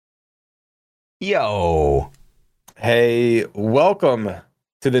Yo. Hey, welcome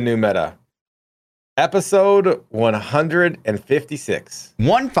to the new meta. Episode 156.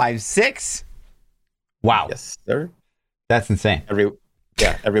 156? Wow. Yes, sir. That's insane.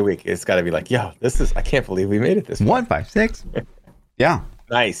 Every week it's got to be like, yo, I can't believe we made it this far. 156? Yeah.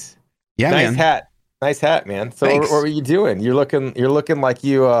 Nice. Yeah, nice man. hat. Nice hat, man. So Thanks. what were you doing? You're looking like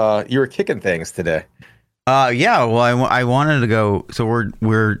you were kicking things today. Yeah, well I wanted to go, so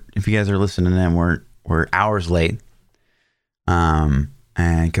we're if you guys are listening in, we're hours late. And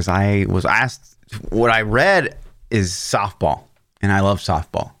cuz I was asked, what I read is softball, and I love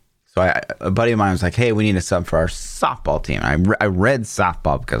softball. So a buddy of mine was like, "Hey, we need a sub for our softball team." I read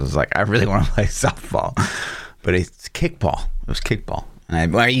softball because I was like, I really want to play softball, but it's kickball. It was kickball,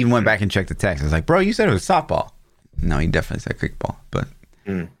 and I even went back and checked the text. I was like, "Bro, you said it was softball." No, he definitely said kickball, but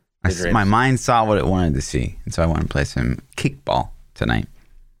my mind saw what it wanted to see, and so I want to play some kickball tonight.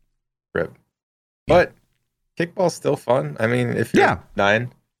 Rip. But kickball's still fun. I mean, if you're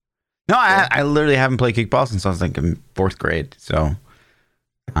 9. No, I literally haven't played kickball since I was like in 4th grade, so.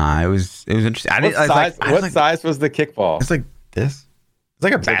 It was interesting. What size was the kickball? It's like this. It's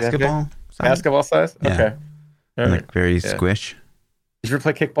like a basketball size. Basketball size? Yeah. Okay. All right. Like very squish. Did you ever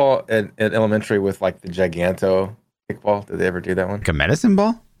play kickball in elementary with like the giganto kickball? Did they ever do that one? Like a medicine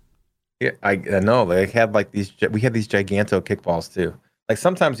ball? Yeah, I know. They had like these. We had these giganto kickballs too. Like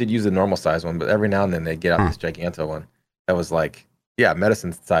sometimes you'd use the normal size one, but every now and then they'd get out this giganto one that was like,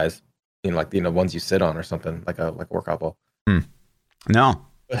 medicine size. Like ones you sit on or something, like a workout ball. No.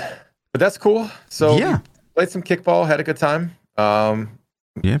 But that's cool. So we played some kickball, had a good time.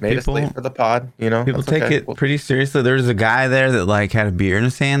 Made us late for the pod. People take it pretty seriously. There's a guy there that like had a beer in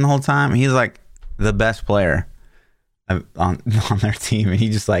his hand the whole time. He's like the best player on their team, and he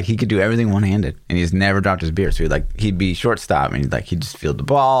just like he could do everything one handed, and he's never dropped his beer. So he'd be shortstop, and he'd just field the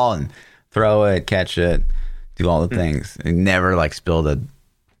ball and throw it, catch it, do all the things. He never like spilled a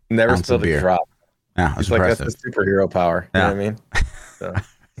beer. Drop. Yeah, it's like that's the superhero power. You know what I mean? So.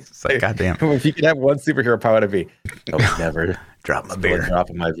 It's like, goddamn. If you could have one superhero power, it'd be never drop my beer.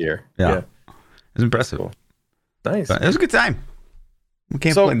 Dropping my beer. Yeah. It was impressive. Cool. Nice. But it was a good time.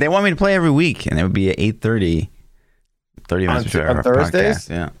 Play. They want me to play every week, and it would be at 8:30. 30 minutes on Thursdays. Podcast.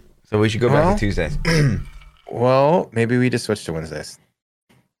 Yeah. So we should go back to Tuesdays. Well, maybe we just switch to Wednesdays.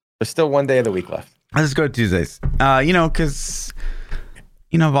 There's still one day of the week left. Let's go to Tuesdays. Because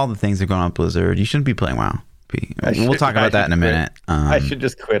of all the things that are going on with Blizzard, you shouldn't be playing WoW. We'll talk about that in a minute. I should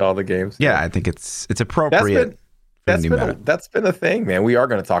just quit all the games. Yeah, I think it's appropriate. That's been a thing, man. We are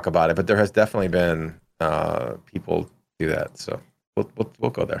going to talk about it, but there has definitely been people do that. So we'll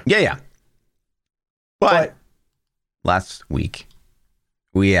go there. Yeah. But last week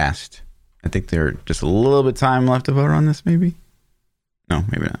we asked. I think there's just a little bit of time left to vote on this. Maybe. No,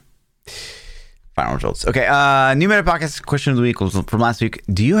 maybe not. Final results. Okay. New Meta Podcast question of the week was from last week.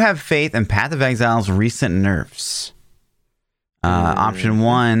 Do you have faith in Path of Exile's recent nerfs? Option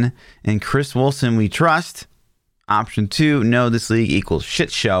 1, in Chris Wilson we trust. Option 2, no, this league equals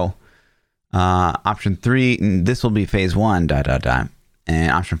shit show. Option 3, this will be phase 1. ...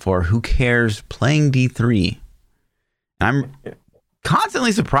 And option 4, who cares? Playing D3. And I'm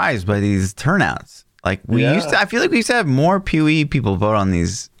constantly surprised by these turnouts. Like I feel like we used to have more PoE people vote on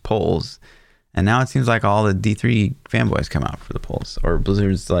these polls. And now it seems like all the D3 fanboys come out for the polls, or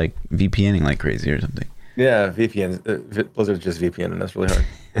Blizzard's like VPNing like crazy or something. Yeah, VPN. Blizzard's just VPN, and that's really hard.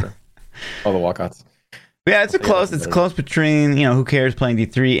 All the walkouts. Yeah, it's close between who cares playing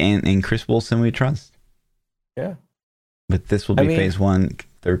D3 and Chris Wilson we trust. Yeah, but this will be phase 1,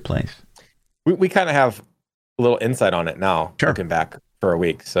 3rd place. We kind of have a little insight on it now, looking back for a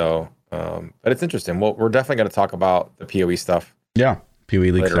week. So, but it's interesting. Well, we're definitely going to talk about the PoE stuff. Yeah, PoE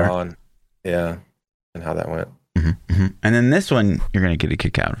league later on. Yeah, and how that went. And then this one, you're going to get a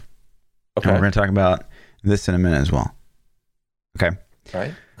kick out of. Okay. And we're going to talk about this in a minute as well. Okay. All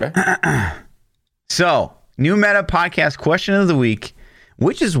right. Okay. So, new meta podcast question of the week.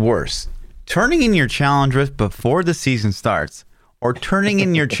 Which is worse, turning in your challenge rift before the season starts, or turning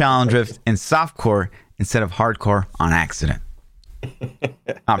in your challenge rift in softcore instead of hardcore on accident?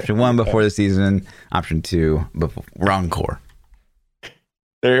 Option 1, before the season. Option 2, before wrong core.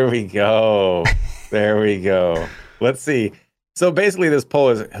 There we go. Let's see. So basically this poll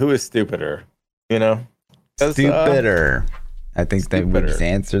is who is stupider, Stupider. I think they just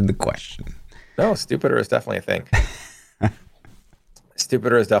answered the question. No, stupider is definitely a thing.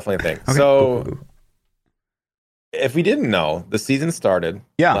 Okay, so cool. If we didn't know, the season started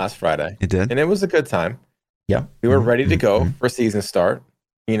last Friday. It did. And it was a good time. Yeah. We were ready to go for season start.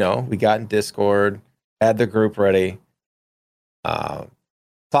 We got in Discord, had the group ready.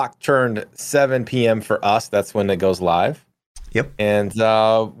 clock turned 7 p.m. for us. That's when it goes live. Yep. And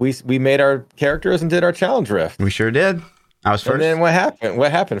we made our characters and did our challenge rift. We sure did. I was first. And then what happened?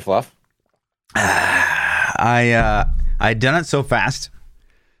 What happened, Fluff? I'd done it so fast,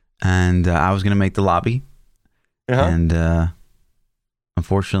 and I was gonna make the lobby, and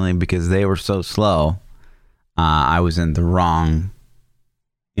unfortunately, because they were so slow, I was in the wrong.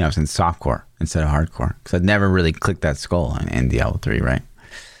 I was in softcore instead of hardcore because I'd never really clicked that skull in Diablo 3, right?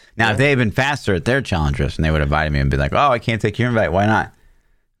 Now, if they had been faster at their challenge rifts, and they would have invited me and be like, "Oh, I can't take your invite. Why not?"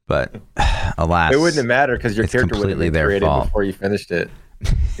 But alas, it wouldn't have mattered because your character would have been created fault. before you finished it.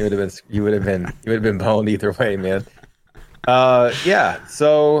 You would have been boned either way, man. Yeah.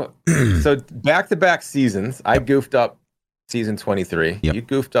 So back-to-back seasons. I goofed up season 23. Yep. You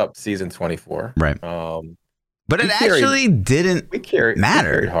goofed up season 24. Right. But it actually didn't matter. We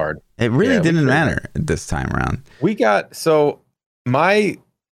carried hard. It really didn't matter this time around.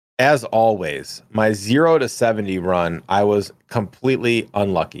 As always, my 0 to 70 run, I was completely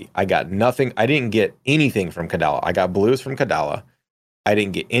unlucky. I got nothing. I didn't get anything from Kadala. I got blues from Kadala. I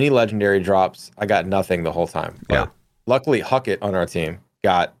didn't get any legendary drops. I got nothing the whole time. But luckily, Huckett on our team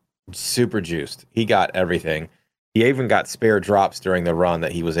got super juiced. He got everything. He even got spare drops during the run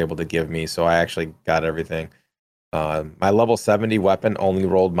that he was able to give me. So I actually got everything. My level 70 weapon only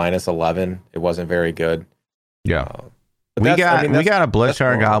rolled -11. It wasn't very good. Yeah. We got a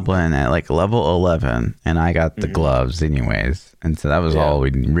Bloodshard Goblin at like level 11, and I got the gloves anyways. And so that was all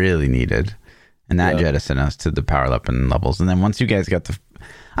we really needed. And that jettisoned us to the power weapon levels. And then once you guys got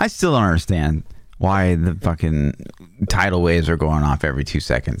I still don't understand why the fucking tidal waves are going off every 2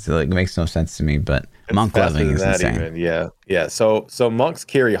 seconds. It makes no sense to me, but monk leveling is insane. Yeah. So monks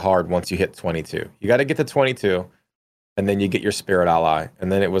carry hard once you hit 22. You got to get to 22, and then you get your spirit ally.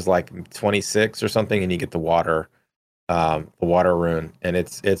 And then it was like 26 or something, and you get the water rune, and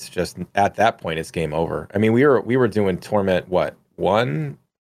it's just at that point it's game over. I mean, we were doing torment 1,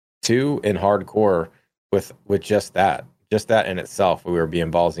 2 in hardcore with just that in itself. We were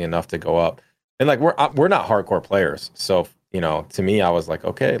being ballsy enough to go up, and like we're not hardcore players, so to me I was like,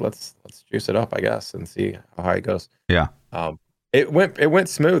 okay, let's juice it up, I guess, and see how it goes. Yeah. It went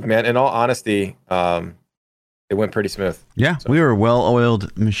smooth, man. In all honesty, it went pretty smooth. Yeah, so we were a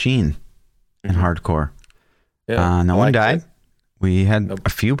well-oiled machine in hardcore. Yeah, no one died. We had a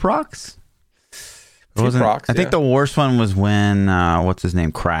few procs. I think the worst one was when what's his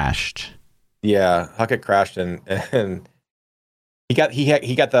name crashed. Yeah, Huckett crashed, and he got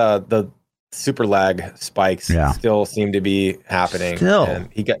the super lag spikes. Yeah. Still seem to be happening. And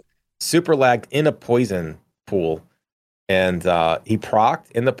he got super lagged in a poison pool, and he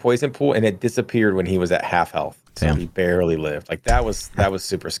procced in the poison pool, and it disappeared when he was at half health. So he barely lived. Like that was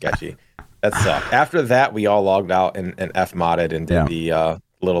super sketchy. That sucked. After that, we all logged out and F-modded and did the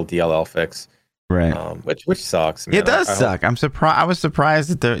little DLL fix. Right. Which sucks, man. It does suck. I'm surprised. I was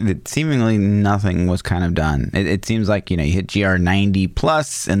surprised that seemingly nothing was kind of done. It seems like, you hit GR 90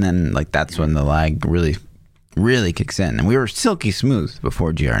 plus, and then like that's when the lag really, really kicks in. And we were silky smooth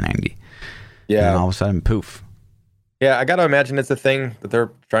before GR 90. Yeah. And all of a sudden, poof. Yeah, I got to imagine it's a thing that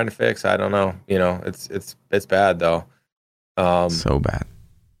they're trying to fix. I don't know. It's bad though. So bad.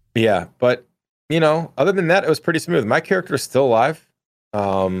 Yeah, but other than that, it was pretty smooth. My character is still alive.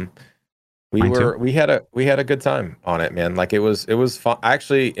 We had a good time on it, man. Like it was fun. I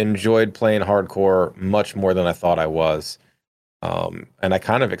actually enjoyed playing hardcore much more than I thought I was. And I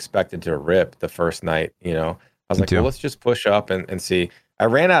kind of expected to rip the first night, I was like, well, let's just push up and see. I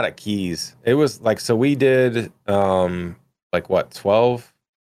ran out of keys. It was like, so we did 12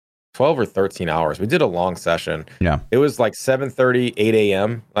 or 13 hours. We did a long session. Yeah. It was like 7:30, 8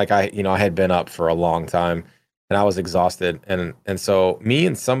 a.m. Like I had been up for a long time and I was exhausted. And so me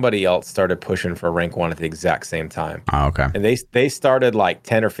and somebody else started pushing for rank 1 at the exact same time. Oh, okay. And they started like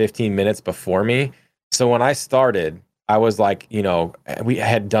 10 or 15 minutes before me. So when I started, I was like, we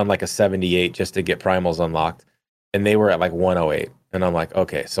had done like a 78 just to get primals unlocked, and they were at like 108. And I'm like,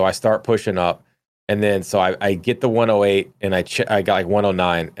 okay. So I start pushing up. And then, so I get the 108 and I got like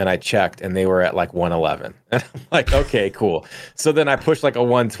 109 and I checked and they were at like 111. And I'm like, okay, cool. So then I pushed like a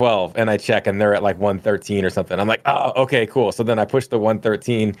 112 and I check and they're at like 113 or something. I'm like, oh, okay, cool. So then I pushed the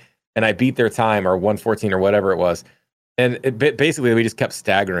 113 and I beat their time, or 114 or whatever it was. And basically we just kept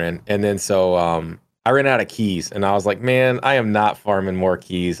staggering. And then so I ran out of keys and I was like, man, I am not farming more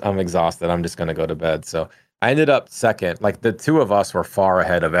keys. I'm exhausted. I'm just going to go to bed. So I ended up second. Like the two of us were far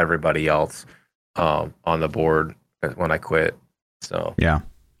ahead of everybody else on the board when I quit. So yeah,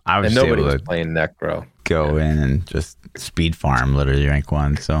 I was and nobody was playing Necro. go in and just speed farm literally rank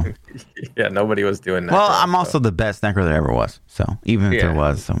 1. So yeah, nobody was doing that. Well, I'm also the best necro there ever was. So even if there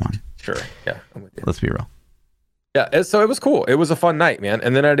was someone. Sure. Yeah. I'm with you. Let's be real. Yeah. So it was cool. It was a fun night, man.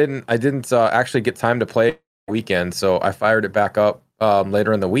 And then I didn't actually get time to play weekend. So I fired it back up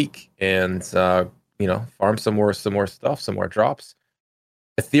later in the week and, farmed some more stuff, some more drops.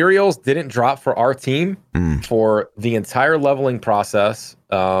 Ethereals didn't drop for our team for the entire leveling process.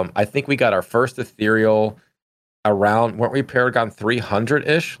 I think we got our first ethereal around, weren't we Paragon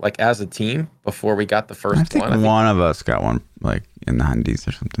 300-ish, like as a team before we got the first one? I think one of us got one like in the hundies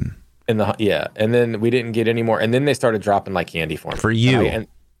or something. And then we didn't get any more. And then they started dropping like candy for me. For you.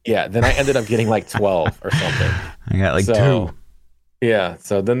 Then I ended up getting like 12 or something. I got like 2. Yeah,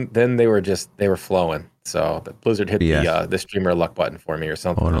 so then they were flowing. So the Blizzard hit the streamer luck button for me or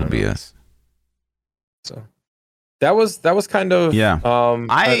something. Total BS. So that was kind of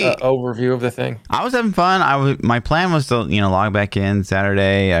overview of the thing. I was having fun. My plan was to log back in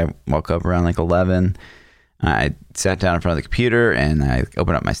Saturday. I woke up around like 11. I sat down in front of the computer and I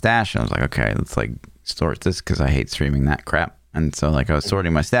opened up my stash and I was like, okay, let's like sort this because I hate streaming that crap. And so like I was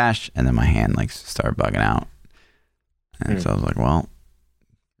sorting my stash and then my hand like started bugging out. And so I was like, well,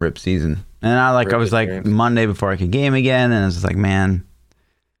 rip season. And I was like Monday before I could game again. And I was just like, man,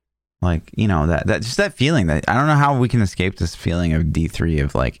 like, that just that feeling that I don't know how we can escape this feeling of D3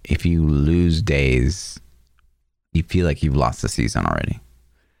 of like, if you lose days, you feel like you've lost the season already.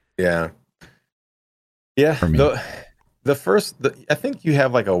 Yeah. Yeah. For me. I think you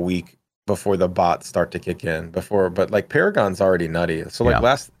have like a week before the bots start to kick in but like Paragon's already nutty. So like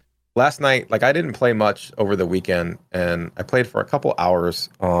last night, like I didn't play much over the weekend and I played for a couple hours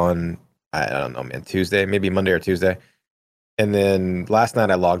on, I don't know, man, Tuesday, maybe Monday or Tuesday. And then last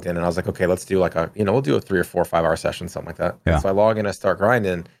night I logged in and I was like, okay, let's do like we'll do a 3 or 4 or 5 hour session, something like that. Yeah. So I log in, I start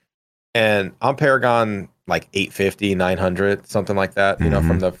grinding and I'm Paragon like 850, 900, something like that,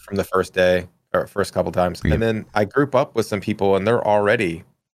 from the first day or first couple times. Yep. And then I group up with some people and they're already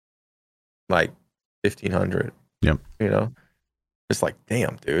like 1500. Yep. It's like,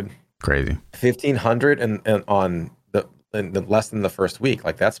 damn, dude. Crazy. 1500 and on the less than the first week.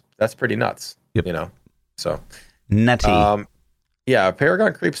 Like that's pretty nuts. Yep. So nutty.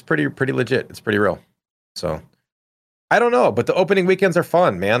 Paragon creep's pretty legit. It's pretty real. So I don't know, but the opening weekends are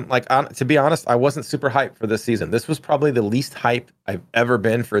fun, man. Like to be honest, I wasn't super hyped for this season. This was probably the least hyped I've ever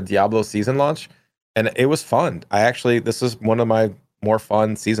been for a Diablo season launch, and it was fun. This was one of my more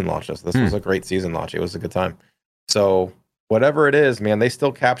fun season launches. This was a great season launch. It was a good time. So whatever it is, man, they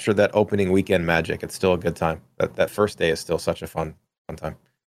still capture that opening weekend magic. It's still a good time. That first day is still such a fun time.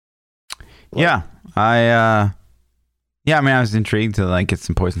 Yeah. I was intrigued to like get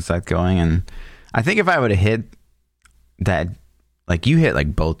some Poison Scythe going, and I think if I would have hit that, like you hit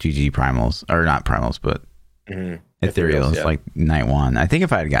like both GG primals, or not primals, but ethereals, like night 1. I think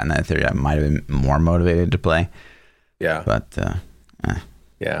if I had gotten that ethereal, I might have been more motivated to play. Yeah. But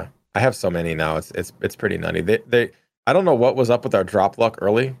yeah, I have so many now. It's pretty nutty. They I don't know what was up with our drop luck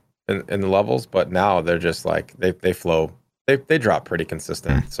early in the levels, but now they're just like they flow. They drop pretty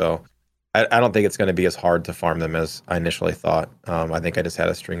consistent. So I don't think it's going to be as hard to farm them as I initially thought. I think I just had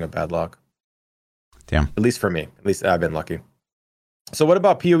a string of bad luck. Damn. At least for me. At least I've been lucky. So what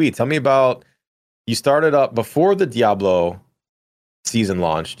about PoE? Tell me about, you started up before the Diablo season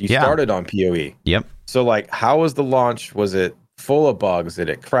launched. You started on PoE. Yep. So like, how was the launch? Was it full of bugs? Did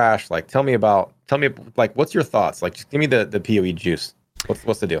it crash? Like, tell me like, what's your thoughts? Like, just give me the PoE juice.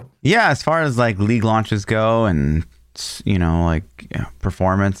 What's the deal? Yeah, as far as like league launches go and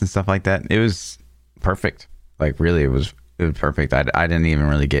performance and stuff like that, it was perfect. Like really, it was perfect. I didn't even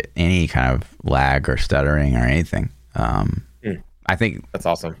really get any kind of lag or stuttering or anything. I think that's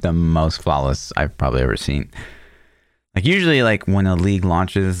awesome. The most flawless I've probably ever seen. Like usually, like when a league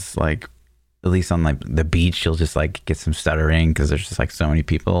launches, like at least on like the beach, you'll just like get some stuttering because there's just like so many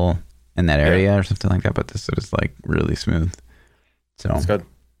people in that area or something like that. But this was like really smooth. So that's good.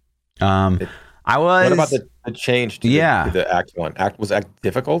 What about the change to the Act 1? Was Act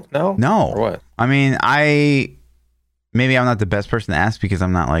difficult now? No. Or what? I mean, maybe I'm not the best person to ask because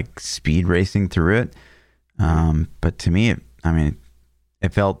I'm not like speed racing through it. But to me,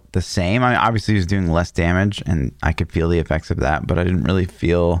 it felt the same. I mean, obviously it was doing less damage and I could feel the effects of that, but I didn't really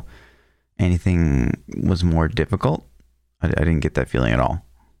feel anything was more difficult. I didn't get that feeling at all.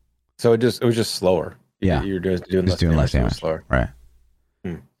 So it was just slower. Yeah. You're doing less damage. Slower. Right.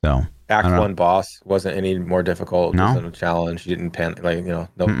 So Act 1 boss wasn't any more difficult. No. It wasn't a challenge. You didn't panic, like, no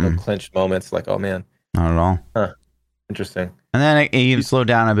clinched moments. Like, oh man. Not at all. Huh. Interesting. And then it even slowed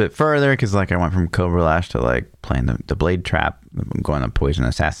down a bit further because like I went from Cobra Lash to like playing the Blade Trap, going to Poison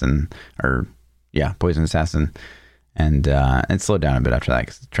Assassin or Poison Assassin, and it slowed down a bit after that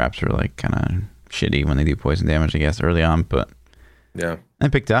because the traps are like kind of shitty when they do poison damage, I guess, early on. But yeah, I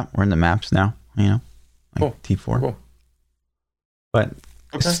picked up. We're in the maps now, like cool. T4. Cool. But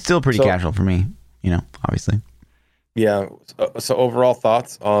still pretty casual for me, obviously. Yeah. So overall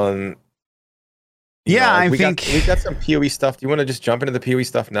thoughts on? I we think we got some PoE stuff. Do you want to just jump into the PoE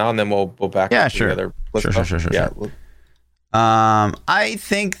stuff now, and then we'll back? Yeah, sure. The other sure. Yeah. I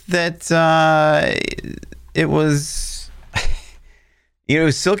think that it was, it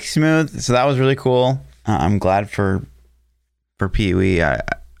was silky smooth, so that was really cool. I'm glad for PoE.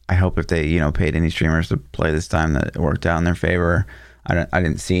 I hope if they paid any streamers to play this time that it worked out in their favor. I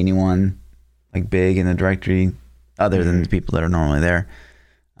didn't see anyone like big in the directory other than the people that are normally there.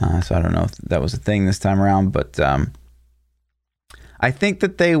 So I don't know if that was a thing this time around, but I think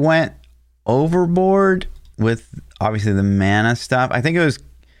that they went overboard with obviously the mana stuff. I think it was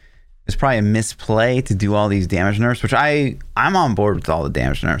probably a misplay to do all these damage nerfs, which I'm on board with all the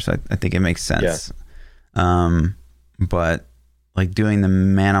damage nerfs. I think it makes sense. Yeah. But like doing the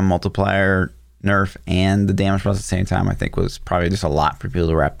mana multiplier nerf and the damage plus at the same time, I think was probably just a lot for people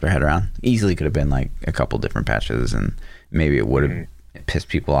to wrap their head around. Easily could have been like a couple different patches, and maybe it would have pissed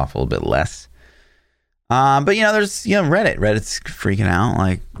people off a little bit less. But there's Reddit. Reddit's freaking out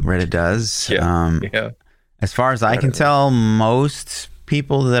like Reddit does. Yeah. As far as I can tell, most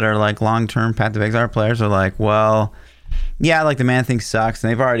people that are like long-term Path of Exile players are like, well, yeah, like the mana thing sucks,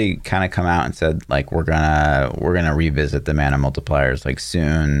 and they've already kind of come out and said like we're gonna revisit the mana multipliers like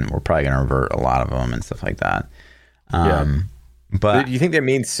soon. We're probably gonna revert a lot of them and stuff like that. But do you think they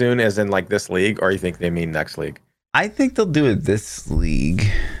mean soon as in like this league, or you think they mean next league? I think they'll do it this league.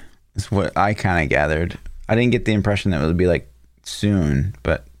 Is what I kind of gathered. I didn't get the impression that it would be like soon,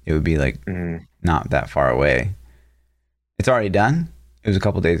 but it would be like not that far away. It's already done. It was a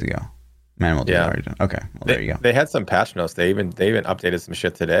couple days ago. Manimal is already done. Okay, well, there you go. They had some patch notes. They even updated some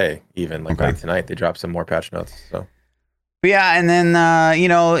shit today. Even like late tonight, they dropped some more patch notes. So, but yeah, and then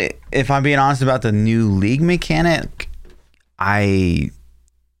if I'm being honest about the new league mechanic, I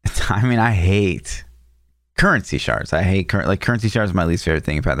hate currency shards. I hate currency shards. Are my least favorite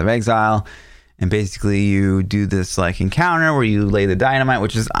thing in Path of Exile. And basically, you do this like encounter where you lay the dynamite,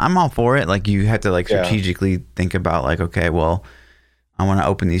 which is I'm all for it. Like you have to like strategically think about like, okay, well, I want to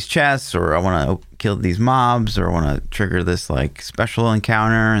open these chests, or I want to kill these mobs, or I want to trigger this like special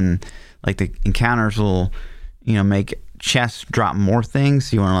encounter, and like the encounters will, make chests drop more things.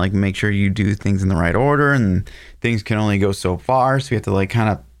 So you want to like make sure you do things in the right order, and things can only go so far. So you have to like kind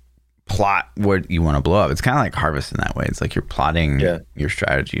of plot what you want to blow up. It's kind of like Harvest in that way. It's like you're plotting your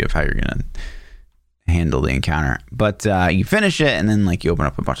strategy of how you're gonna handle the encounter, but you finish it, and then like you open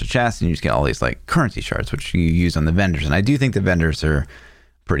up a bunch of chests, and you just get all these like currency shards, which you use on the vendors. And I do think the vendors are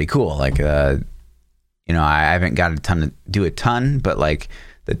pretty cool. Like I haven't got to do a ton, but like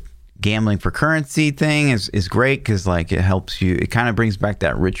the gambling for currency thing is great, because like it helps you. It kind of brings back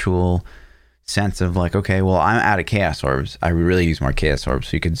that ritual sense of like, okay, well, I'm out of chaos orbs. I would really use more chaos orbs.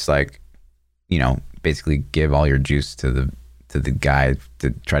 So you could just like, basically give all your juice to the guy to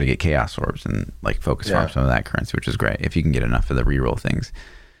try to get chaos orbs and like focus farm some of that currency, which is great if you can get enough of the reroll things.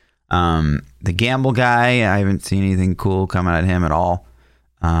 The gamble guy, I haven't seen anything cool coming at him at all.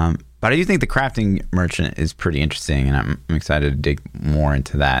 But I do think the crafting merchant is pretty interesting, and I'm excited to dig more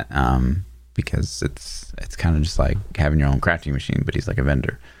into that because it's kind of just like having your own crafting machine, but he's like a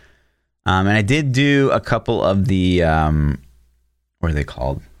vendor. And I did do a couple of the what are they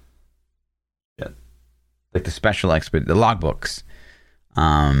called? Like the special expert, the logbooks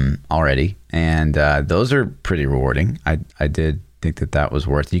already, and those are pretty rewarding. I did think that was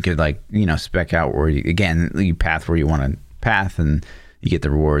worth. You could like spec out where you path where you want to path, and you get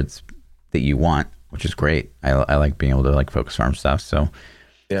the rewards that you want, which is great. I like being able to like focus farm stuff. So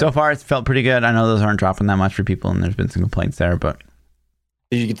far it's felt pretty good. I know those aren't dropping that much for people, and there's been some complaints there, but.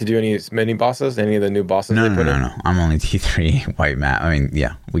 Did you get to do any mini bosses? Any of the new bosses? No. I'm only T3 white map. I mean,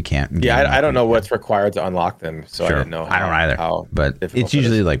 we can't. Yeah, I don't know what's required to unlock them, so I didn't know. I don't either. But it's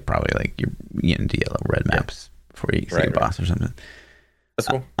usually like probably like you're into yellow red maps before you see a boss or something. That's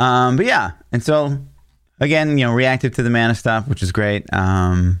cool. But yeah, and so again, reactive to the mana stuff, which is great.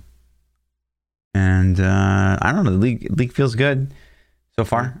 And I don't know, the league feels good so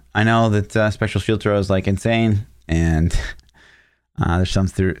far. I know that special shield throw is like insane, and. There's some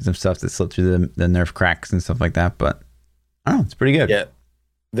stuff that slipped through the nerf cracks and stuff like that, but I don't know, it's pretty good. Yeah,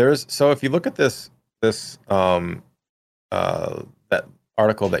 so if you look at this that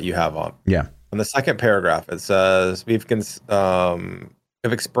article that you have on the second paragraph, it says we've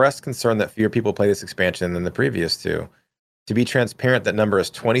expressed concern that fewer people play this expansion than the previous two. To be transparent, that number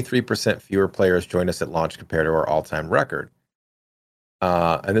is 23% fewer players joined us at launch compared to our all-time record.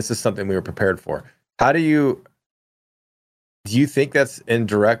 And this is something we were prepared for. Do you think that's in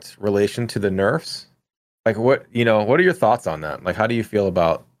direct relation to the nerfs? Like, what are your thoughts on that? Like, how do you feel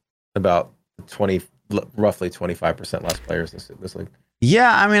about roughly 25% less players this league?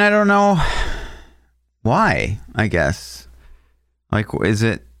 Yeah, I mean, I don't know why, I guess. Like, is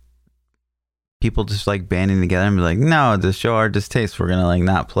it people just like banding together and be like, no, to show our distaste, we're gonna like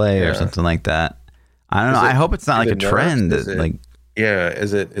not play or something like that? I don't know. I hope it's not like a trend. Is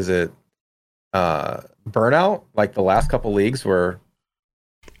it burnout? Like the last couple leagues were.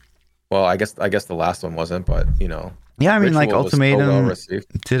 Well, I guess the last one wasn't, but Yeah, I mean, like Ultimatum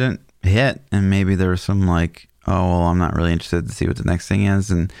didn't hit, and maybe there was some like, oh well, I'm not really interested to see what the next thing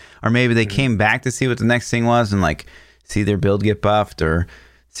is, or maybe they came back to see what the next thing was and like see their build get buffed or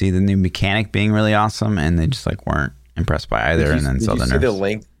see the new mechanic being really awesome, and they just like weren't impressed by either, and then saw the nerfs. Did you see the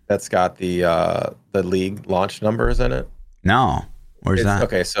link that's got the league launch numbers in it? No, where's that?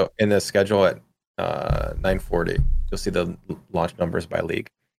 Okay, so in the schedule at 9:40, you'll see the launch numbers by league.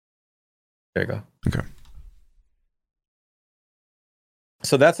 There you go. Okay.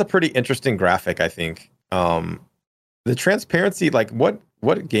 So that's a pretty interesting graphic, I think. The transparency, like what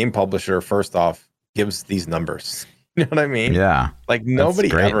game publisher, first off, gives these numbers? You know what I mean? Yeah. Like nobody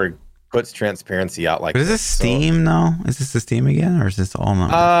ever puts transparency out like this. But is this Steam though? Is this the Steam again, or is this all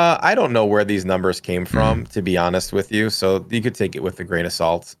numbers? I don't know where these numbers came from, to be honest with you. So you could take it with a grain of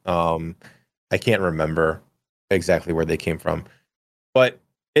salt. I can't remember exactly where they came from. But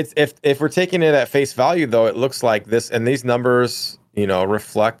it's if we're taking it at face value though, it looks like this, and these numbers,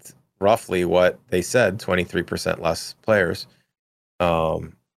 reflect roughly what they said, 23% less players.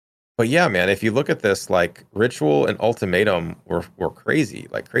 But yeah, man, if you look at this, like Ritual and Ultimatum were crazy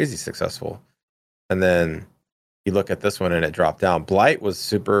successful. And then you look at this one and it dropped down. Blight was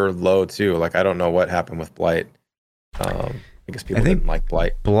super low too. Like, I don't know what happened with Blight. I guess people didn't like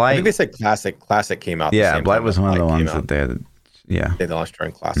Blight. I think they said Classic came out. Yeah, Blight was one of the ones that they had. Yeah, they launched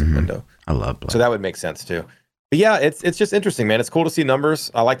during Classic window. I love Blight. So that would make sense too. But yeah, it's just interesting, man. It's cool to see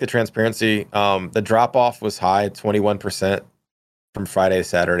numbers. I like the transparency. The drop off was high, 21%. From Friday to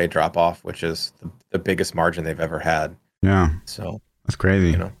Saturday drop off, which is the biggest margin they've ever had. Yeah. So that's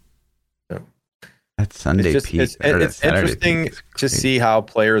crazy. That Sunday peak. It's interesting to see how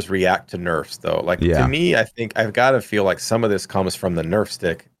players react to nerfs, though. Like to me, I think I've got to feel like some of this comes from the nerf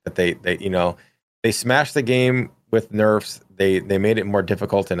stick that they smashed the game with nerfs. They made it more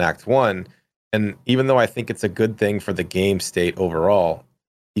difficult in Act 1, and even though I think it's a good thing for the game state overall,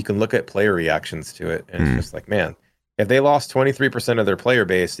 you can look at player reactions to it, and it's just like, man. If they lost 23% of their player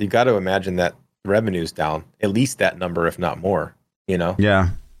base, you got to imagine that revenue's down at least that number, if not more. Yeah.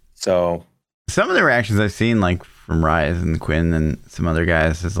 So some of the reactions I've seen, like from Rise and Quinn and some other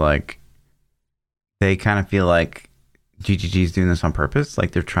guys, is like they kind of feel like GGG's doing this on purpose.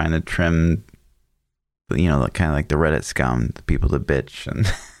 Like they're trying to trim, kind of like the Reddit scum, the people that bitch.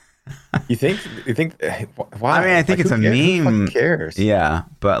 And you think? Why? I mean, I think it's a meme. Who cares? Yeah,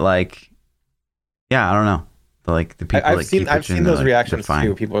 but like, I don't know. Like the people I've seen those reactions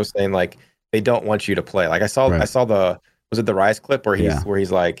too. People are saying like they don't want you to play. Like I saw was it the Rise clip where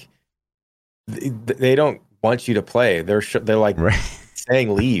he's like they don't want you to play. They're like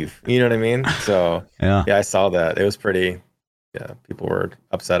saying leave. You know what I mean? So yeah, I saw that. It was pretty. Yeah, people were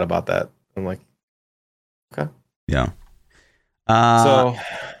upset about that. I'm like, okay. Yeah.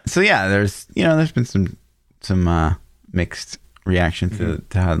 So yeah, there's been some mixed reaction to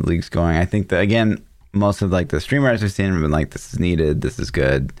how the league's going. I think that again. Most of like the streamers I've seen have been like, this is needed, this is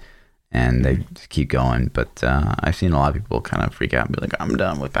good, and they just keep going. But I've seen a lot of people kind of freak out and be like, I'm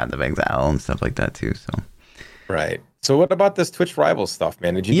done with Path of Exile and stuff like that too. So right. So what about this Twitch Rivals stuff,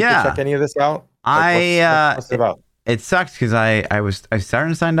 man? Did you check any of this out? What's it about? It sucks because I started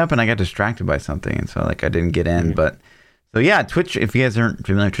to sign up and I got distracted by something, and so like I didn't get in. But so yeah, Twitch. If you guys aren't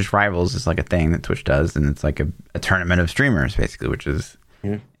familiar, Twitch Rivals is like a thing that Twitch does, and it's like a tournament of streamers basically, which is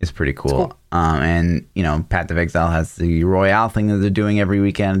pretty cool. And Path of Exile has the Royale thing that they're doing every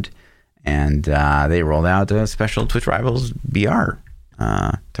weekend, and they rolled out a special Twitch Rivals VR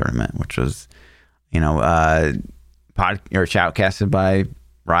tournament, which was shoutcasted by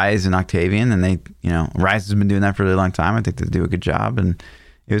Rise and Octavian, and they Rise has been doing that for a really long time. I think they do a good job, and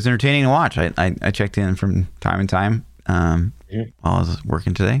it was entertaining to watch. I checked in from time to time while I was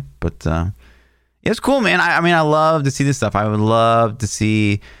working today, but it's cool, man. I mean, I love to see this stuff. I would love to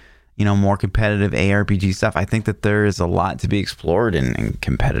see, more competitive ARPG stuff. I think that there is a lot to be explored in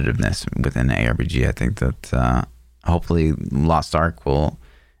competitiveness within ARPG. I think that hopefully Lost Ark will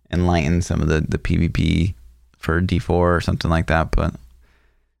enlighten some of the PvP for D4 or something like that. But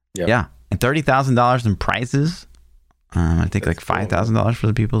yeah, and $30,000 in prizes. I think that's like $5,000 for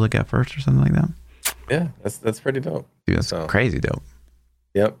the people that get first or something like that. Yeah, that's pretty dope. Dude, that's crazy dope.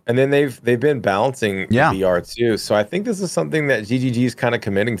 Yep, and then they've been balancing VR too. So I think this is something that GGG is kind of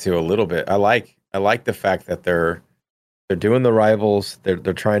committing to a little bit. I like the fact that they're doing the rivals. They're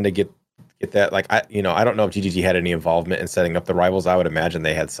trying to get that. Like I don't know if GGG had any involvement in setting up the rivals. I would imagine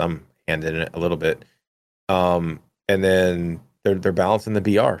they had some hand in it a little bit. And then they're balancing the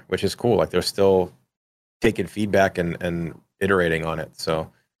VR, which is cool. Like they're still taking feedback and iterating on it.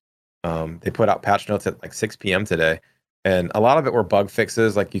 So they put out patch notes at like 6 p.m. today, and a lot of it were bug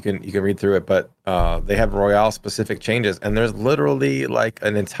fixes. Like you can read through it, but they have Royale specific changes, and there's literally like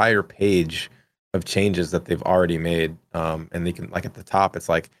an entire page of changes that they've already made. And they can, like at the top, it's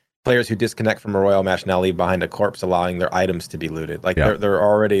like players who disconnect from a Royale match now leave behind a corpse, allowing their items to be looted. Like they're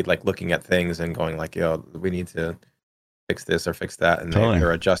already like looking at things and going like, yo, we need to fix this or fix that, and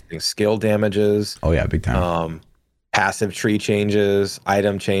they're adjusting skill damages. Oh yeah, big time. Passive tree changes,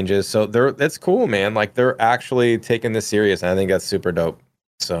 item changes. So that's cool, man. Like they're actually taking this serious, and I think that's super dope.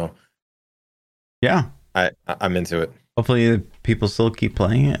 So yeah, I'm into it. Hopefully people still keep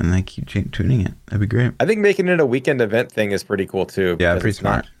playing it and they keep tuning it. That'd be great. I think making it a weekend event thing is pretty cool too. Yeah, pretty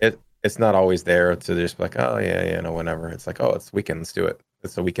smart. It's not always there to just be like, oh yeah, no, whenever. It's like, oh, it's weekend, let's do it.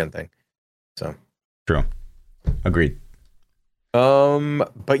 It's a weekend thing. So true. Agreed.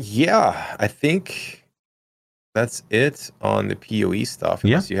 But yeah, I think that's it on the PoE stuff.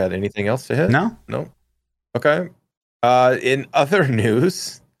 Unless you had anything else to hit? No. Okay. In other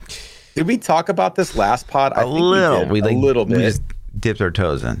news, did we talk about this last pod? A little bit. We just dipped our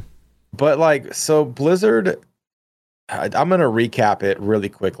toes in. But like, so Blizzard, I'm going to recap it really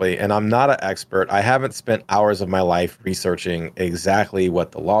quickly, and I'm not an expert. I haven't spent hours of my life researching exactly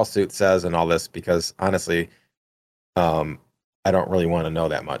what the lawsuit says and all this, because honestly, I don't really want to know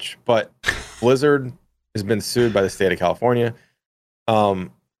that much. But Blizzard has been sued by the state of California.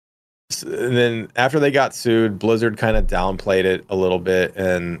 And then after they got sued, Blizzard kind of downplayed it a little bit,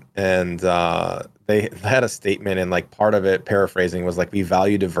 and they had a statement, and like part of it, paraphrasing, was like, we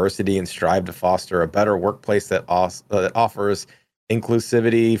value diversity and strive to foster a better workplace that offers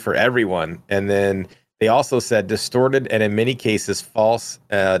inclusivity for everyone. And then they also said distorted and in many cases false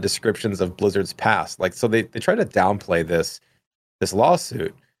descriptions of Blizzard's past. Like, so they try to downplay this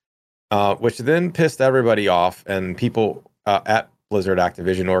lawsuit, which then pissed everybody off, and people at Blizzard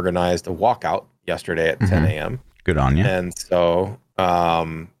Activision organized a walkout yesterday at 10 a.m. Good on you. And so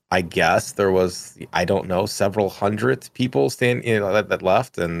I guess there was, I don't know, several hundred people that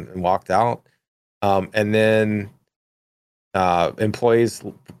left and walked out. And then employees,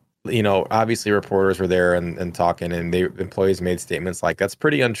 obviously reporters were there and talking, and employees made statements like, that's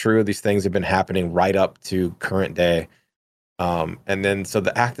pretty untrue. These things have been happening right up to current day. And then so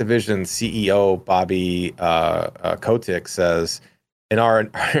the Activision CEO, Bobby Kotick, says,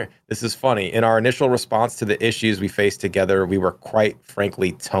 this is funny, in our initial response to the issues we faced together, we were quite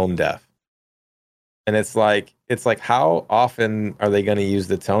frankly tone deaf. And it's like how often are they going to use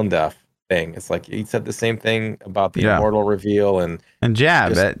the tone deaf thing? It's like he said the same thing about the Immortal reveal and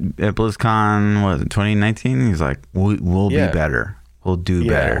Jab at BlizzCon, what was it, 2019? He's like, we'll be better, we'll do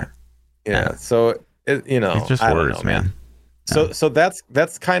better. Yeah. So it's just words, man. So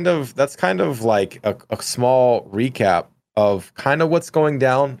that's kind of like a small recap of kind of what's going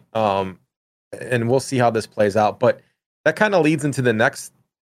down, and we'll see how this plays out. But that kind of leads into the next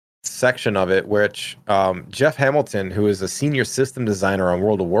section of it, which Jeff Hamilton, who is a senior system designer on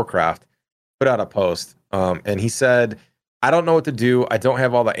World of Warcraft, put out a post, and he said, I don't know what to do. I don't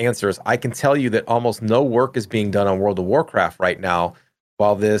have all the answers. I can tell you that almost no work is being done on World of Warcraft right now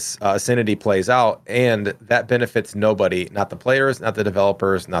while this Ascendancy plays out, and that benefits nobody, not the players, not the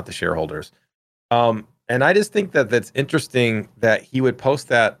developers, not the shareholders. And I just think that that's interesting that he would post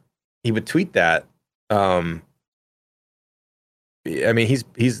that, he would tweet that. I mean,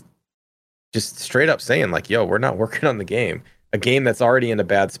 he's just straight up saying like, yo, we're not working on the game, a game that's already in a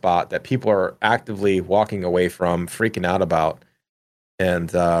bad spot that people are actively walking away from, freaking out about. And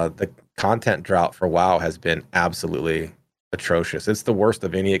the content drought for WoW has been absolutely atrocious. It's the worst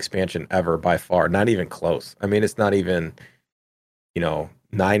of any expansion ever by far, not even close. I mean, it's not even,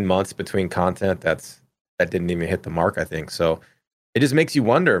 9 months between content that didn't even hit the mark, I think. So it just makes you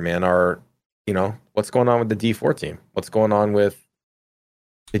wonder, man, what's going on with the D4 team? What's going on with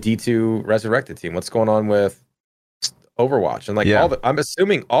the D2 Resurrected team? What's going on with Overwatch? And I'm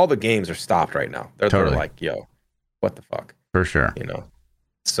assuming all the games are stopped right now. They're like, yo, what the fuck? For sure.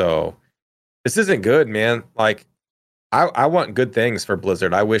 So this isn't good, man. Like, I want good things for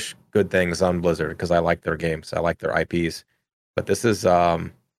Blizzard. I wish good things on Blizzard because I like their games. I like their IPs. But this is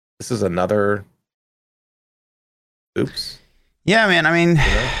another oops. Yeah, man. I mean,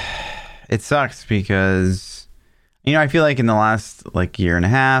 it sucks because I feel like in the last like year and a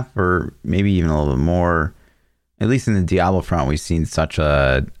half, or maybe even a little bit more, at least in the Diablo front, we've seen such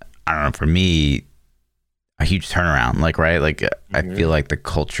a, I don't know, for me, a huge turnaround. Like, right, like I feel like the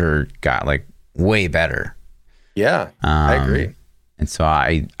culture got like way better. Yeah, I agree. And so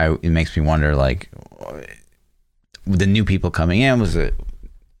it makes me wonder, like, the new people coming in, was it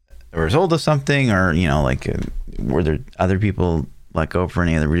a result of something, or like were there other people let go for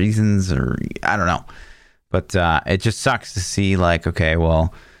any other reasons, or I don't know. But it just sucks to see, like, okay,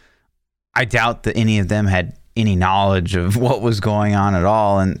 well, I doubt that any of them had any knowledge of what was going on at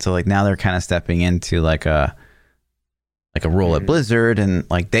all, and so like now they're kind of stepping into like a role at Blizzard, and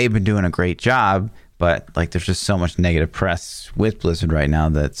like they've been doing a great job, but like there's just so much negative press with Blizzard right now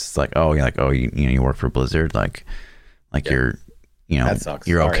that's like, oh, you're like, oh, you work for Blizzard, like you're that sucks.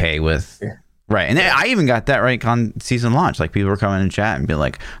 You're okay with right. And I even got that right on season launch. Like people were coming in chat and be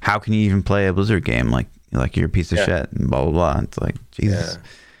like, how can you even play a Blizzard game? Like you're a piece of shit and blah blah blah. It's like, Jesus. Yeah.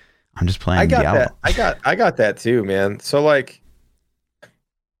 I'm just playing Diablo. I got that too, man. So like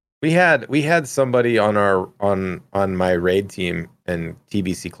we had somebody on my raid team in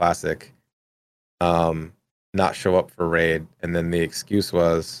TBC Classic not show up for raid, and then the excuse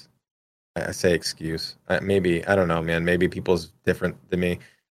was, I say excuse, maybe, I don't know, man, maybe people's different than me,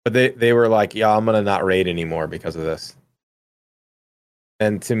 but they were like, yeah, I'm gonna not raid anymore because of this.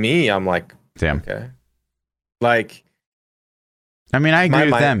 And to me, I'm like, damn, okay, like, I mean, I agree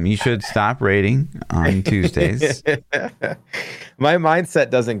with them. You should stop raiding on Tuesdays. My mindset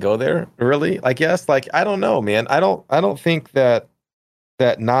doesn't go there, really. Like, yes, like, I don't know, man. I don't think that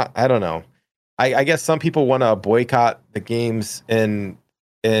not, I don't know. I guess some people want to boycott the games in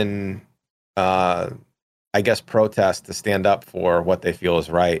I guess protest to stand up for what they feel is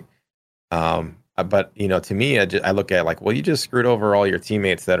right. But to me, I look at it like, well, you just screwed over all your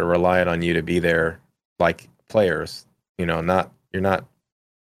teammates that are relying on you to be there, like players. You're not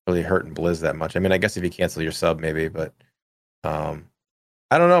really hurting Blizz that much. I mean, I guess if you cancel your sub, maybe, but I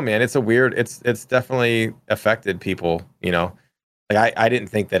don't know, man. It's a weird. It's definitely affected people. Like I didn't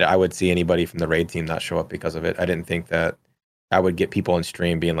think that I would see anybody from the raid team not show up because of it. I didn't think that I would get people in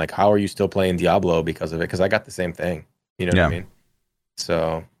stream being like, how are you still playing Diablo because of it? Because I got the same thing. You know what I mean?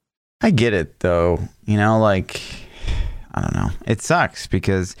 So I get it though. Like, I don't know. It sucks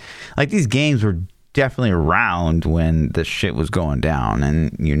because like these games were definitely around when the shit was going down,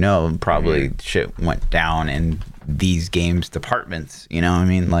 and probably shit went down in these games departments. You know what I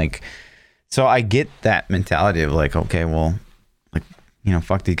mean? Like, so I get that mentality of like, okay, well, like,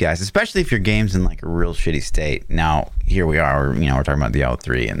 fuck these guys, especially if your game's in like a real shitty state. Now here we are, we're talking about Diablo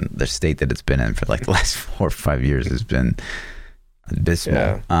 3, and the state that it's been in for like the last 4 or 5 years has been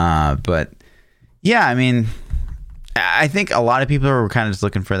abysmal. But yeah, I mean, I think a lot of people are kind of just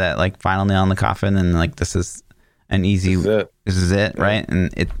looking for that like final nail in the coffin, and like this is an easy, this is it, right?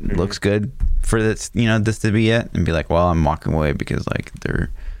 And it looks good for this, this to be it, and be like, well, I'm walking away because like they're,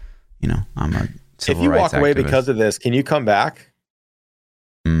 I'm a civil if you rights walk away activist. Because of this, can you come back?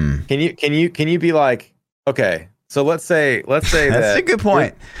 Can you be like, okay, so let's say that's a good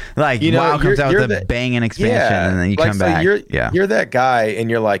point. Like, WoW comes out with a banging expansion, and then you come back. You're that guy, and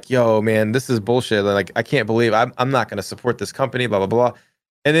you're like, yo, man, this is bullshit. Like, I can't believe I'm not going to support this company, blah, blah, blah.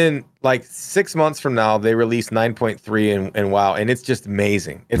 And then, like, 6 months from now, they release 9.3 and WoW, and it's just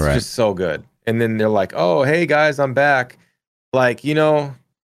amazing. It's just so good. And then they're like, oh, hey, guys, I'm back. Like,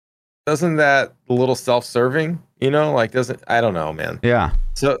 doesn't that a little self-serving, like, I don't know, man. Yeah.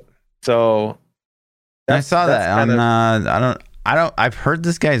 So I saw that on, I don't, I've heard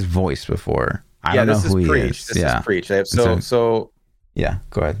this guy's voice before. I don't know who he is. This is Preach. So yeah,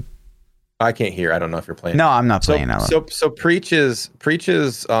 go ahead. I can't hear. I don't know if you're playing. No, I'm not playing. So Preach is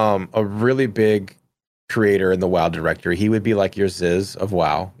a really big creator in the WoW directory. He would be like your Ziz of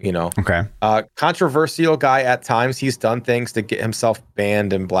WoW, Okay. Controversial guy at times. He's done things to get himself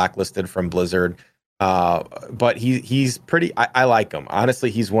banned and blacklisted from Blizzard. But he's pretty. I like him.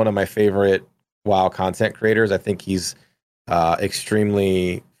 Honestly, he's one of my favorite WoW content creators. I think he's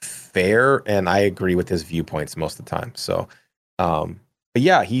extremely fair, and I agree with his viewpoints most of the time. So, but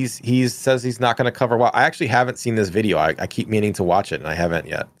yeah, he says he's not going to cover WoW. I actually haven't seen this video. I keep meaning to watch it, and I haven't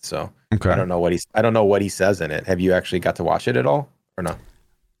yet. So okay. I don't know what he says in it. Have you actually got to watch it at all, or no?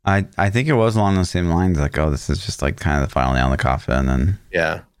 I think it was along those same lines. Like, oh, this is just like kind of the final nail in the coffin, and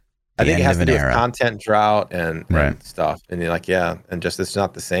yeah. I think it has to do with content drought and stuff. And you're like, yeah, and just it's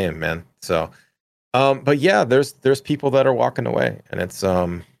not the same, man. So But yeah, there's people that are walking away, and it's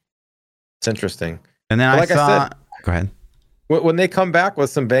interesting. And then I said, go ahead. When they come back with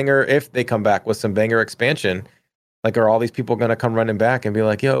some banger, if they come back with some banger expansion, like, are all these people gonna come running back and be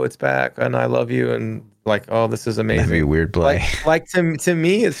like, "Yo, it's back, and I love you," and like, "Oh, this is amazing." That'd be a weird play. Like to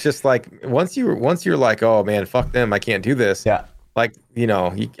me, it's just like once you're like, "Oh man, fuck them, I can't do this." Yeah. Like,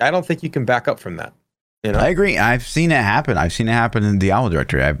 I don't think you can back up from that. I agree. I've seen it happen. I've seen it happen in Diablo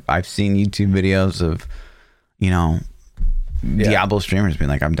directory. I've seen YouTube videos of, Diablo streamers being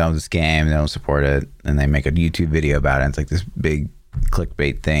like, "I'm done with this game. They don't support it," and they make a YouTube video about it. It's like this big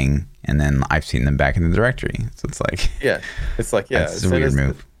clickbait thing, and then I've seen them back in the directory. So it's like, it's a weird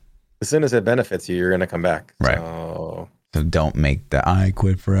move. As soon as it benefits you, you're gonna come back. Right. So don't make the "I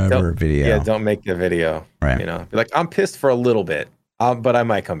quit forever" video. Yeah, don't make the video. Right. Be like, I'm pissed for a little bit, but I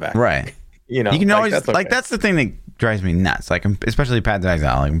might come back. Right. You can always that's the thing that drives me nuts. Like, especially Pat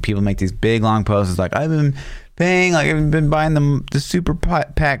Dexal, like when people make these big long posts, it's like, I've been paying, like I've been buying the super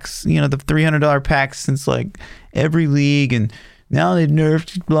packs, the $300 packs since like every league, and now they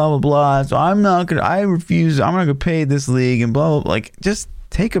nerfed blah blah blah. So I refuse. I'm not gonna pay this league and blah blah. Like, just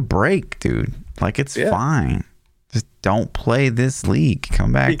take a break, dude. Like, it's fine. Just don't play this league.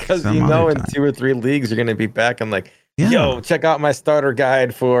 Come back because in 2 or 3 leagues you're gonna be back and like, yo, check out my starter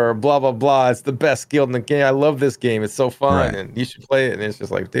guide for blah blah blah. It's the best skill in the game. I love this game. It's so fun, and you should play it. And it's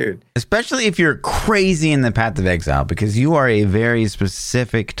just like, dude. Especially if you're crazy in the path of exile, because you are a very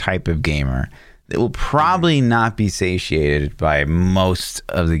specific type of gamer that will probably not be satiated by most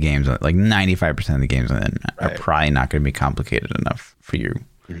of the games. Like 95% of the games on the internet are probably not going to be complicated enough for you.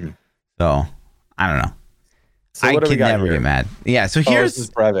 Mm-hmm. So I don't know. So I can never get mad. Yeah. So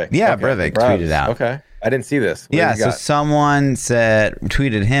here's Breivik. Yeah, Breivik tweeted out. Okay. I didn't see this. So someone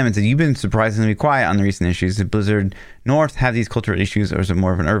tweeted him and said, "You've been surprisingly quiet on the recent issues. Did Blizzard North have these cultural issues, or is it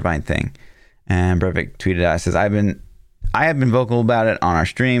more of an Irvine thing?" And Breivik tweeted out, says, I have been vocal about it on our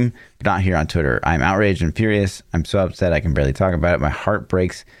stream, but not here on Twitter. I'm outraged and furious. I'm so upset I can barely talk about it. My heart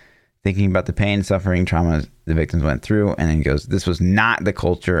breaks thinking about the pain, suffering, trauma the victims went through." And then he goes, "This was not the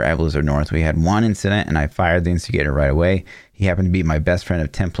culture at Blizzard North. We had one incident and I fired the instigator right away. He happened to be my best friend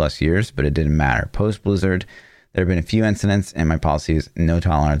of 10 plus years, but it didn't matter. Post Blizzard, there have been a few incidents and my policy is no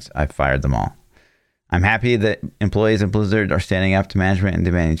tolerance. I fired them all. I'm happy that employees of Blizzard are standing up to management and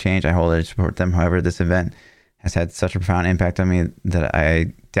demanding change. I wholeheartedly support them. However, this event has had such a profound impact on me that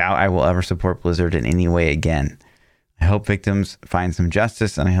I doubt I will ever support Blizzard in any way again. I hope victims find some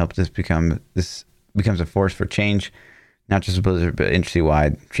justice, and I hope this becomes a force for change, not just Blizzard, but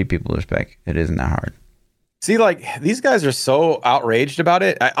industry-wide. Treat people with respect. It isn't that hard." See, like, these guys are so outraged about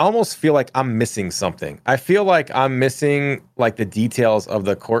it. I almost feel like I'm missing something. I feel like I'm missing, like, the details of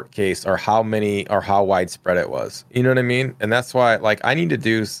the court case or how widespread it was. You know what I mean? And that's why, like, I need to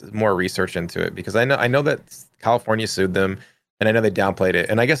do more research into it, because I know that California sued them, and I know they downplayed it.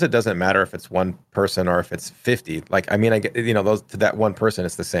 And I guess it doesn't matter if it's one person or if it's 50. Like, I mean, I get, those to that one person,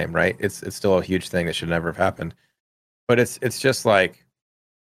 it's the same, right? It's still a huge thing that should never have happened. But it's just like,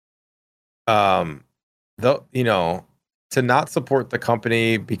 to not support the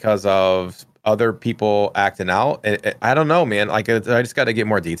company because of other people acting out. I don't know, man. Like, I just got to get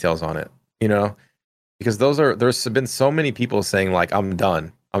more details on it, because there's been so many people saying like, I'm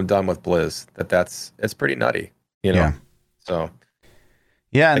done with Blizz. It's pretty nutty, Yeah. So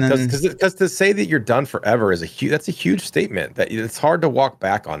yeah, and because to say that you're done forever is that's a huge statement. That it's hard to walk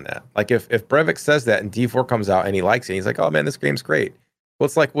back on that. Like if Breivik says that and D4 comes out and he likes it, he's like, "Oh man, this game's great." Well,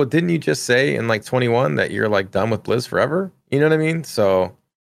 it's like, well, didn't you just say in like 21 that you're like done with Blizz forever? You know what I mean? So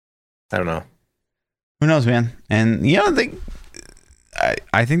I don't know. Who knows, man? And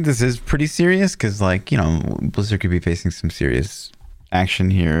I think this is pretty serious, because like, Blizzard could be facing some serious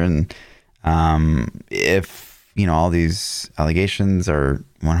action here, and if all these allegations are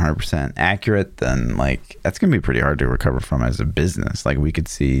 100% accurate, then like that's gonna be pretty hard to recover from as a business. Like, we could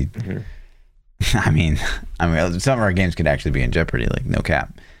see. Mm-hmm. I mean, some of our games could actually be in jeopardy, like no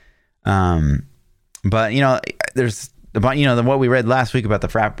cap. But there's about what we read last week about the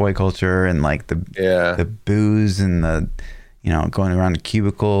frat boy culture and like the booze and the going around the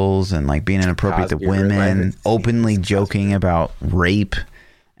cubicles and like being inappropriate to women, openly joking about rape,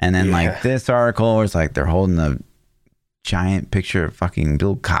 and then like this article where it's like they're holding a giant picture of fucking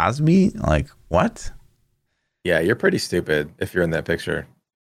Bill Cosby. Like, what? Yeah, you're pretty stupid if you're in that picture.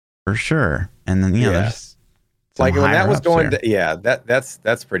 For sure. And then there's like when that was going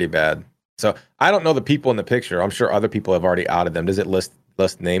that's pretty bad. So I don't know the people in the picture. I'm sure other people have already outed them. Does it list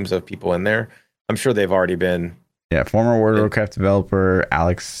names of people in there? I'm sure they've already been. Yeah, former World of Warcraft developer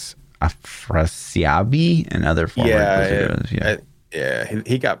Alex Afrasiabi and other former Yeah,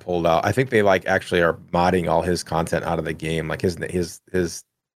 he got pulled out. I think they like actually are modding all his content out of the game. Like his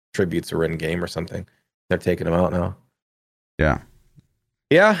tributes are in game or something. They're taking him out now. Yeah.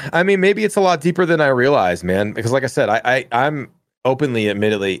 Yeah, I mean, maybe it's a lot deeper than I realized, man. Because, like I said, I'm openly,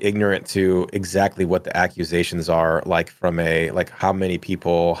 admittedly ignorant to exactly what the accusations are. Like from how many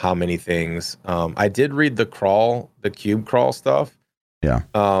people, how many things. I did read the cube crawl stuff. Yeah.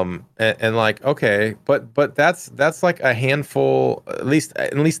 And like, okay, but that's like a handful. At least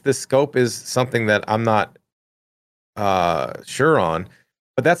the scope is something that I'm not sure on.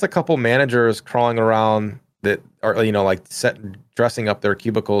 But that's a couple managers crawling around that are, like dressing up their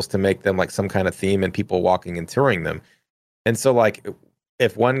cubicles to make them like some kind of theme and people walking and touring them. And so like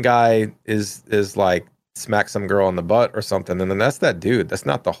if one guy is like smack some girl in the butt or something, then that's that dude. That's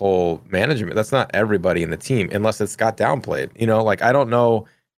not the whole management. That's not everybody in the team unless it's got downplayed. Like I don't know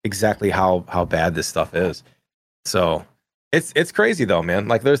exactly how bad this stuff is. So it's crazy though, man.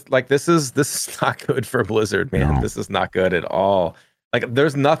 Like there's like this is not good for Blizzard, man. No. This is not good at all. Like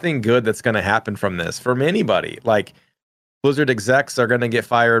there's nothing good that's going to happen from this from anybody. Like Blizzard execs are going to get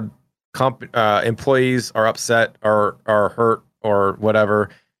fired. Employees are upset or are hurt or whatever.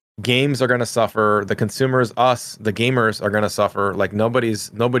 Games are going to suffer. The consumers, us, the gamers are going to suffer. Like nobody's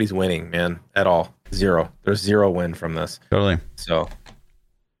winning, man, at all. Zero. There's zero win from this. Totally. So,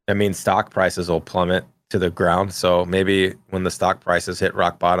 I mean, stock prices will plummet to the ground. So maybe when the stock prices hit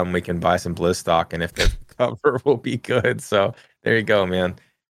rock bottom, we can buy some Blizz stock, and if the cover will be good. So there you go, man.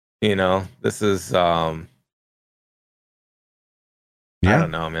 This is I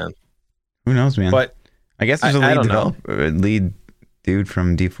don't know, man. Who knows, man? But I guess there's a lead dude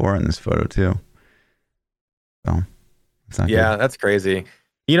from D4 in this photo too. So it's not good. That's crazy.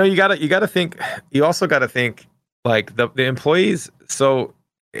 You gotta think. You also gotta think like the employees. So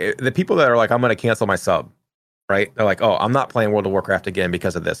the people that are like, I'm gonna cancel my sub, right? They're like, oh, I'm not playing World of Warcraft again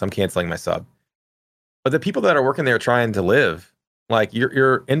because of this. I'm canceling my sub. But the people that are working there trying to live, like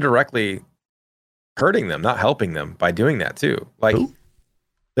you're indirectly hurting them, not helping them by doing that too. Like Who?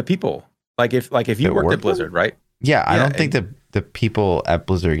 The people. Like if you worked at Blizzard, right? Yeah, I don't think the people at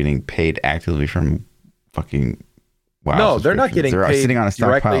Blizzard are getting paid actively from fucking WoW. No, they're not getting they're paid. Sitting on a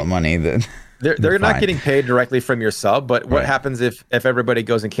stockpile of money. That they're not getting paid directly from your sub. But what happens if everybody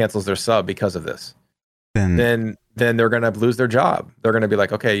goes and cancels their sub because of this? Then they're gonna lose their job. They're gonna be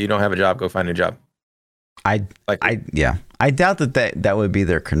like, okay, you don't have a job, go find a job. I doubt that would be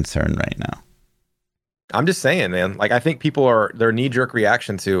their concern right now. I'm just saying, man. Like I think people their knee-jerk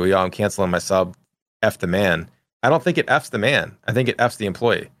reaction to, I'm canceling my sub, F the man. I don't think it F's the man. I think it F's the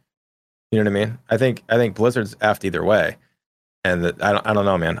employee. You know what I mean? I think Blizzard's F'd either way. And I don't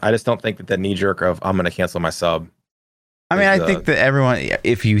know, man. I just don't think that the knee-jerk of I'm gonna cancel my sub. I mean, I think that everyone,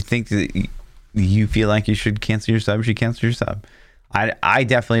 if you think that you feel like you should cancel your sub, you should cancel your sub. I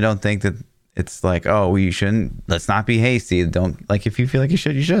definitely don't think that it's like, oh, you shouldn't. Let's not be hasty. Don't, like, if you feel like you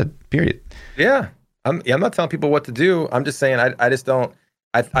should. Period. Yeah. I'm not telling people what to do. I'm just saying I just don't.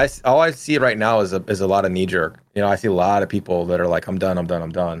 All I see right now is a lot of knee jerk. I see a lot of people that are like, I'm done,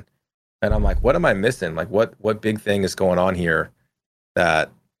 and I'm like, what am I missing? Like, what big thing is going on here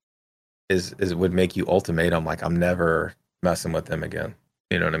that is would make you ultimatum? Like, I'm never messing with them again.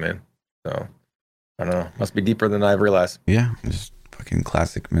 You know what I mean? So I don't know. Must be deeper than I realized. Yeah, just fucking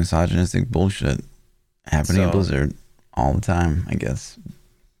classic misogynistic bullshit happening at Blizzard all the time, I guess.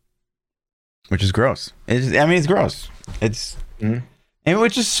 Which is gross. It's gross. It's and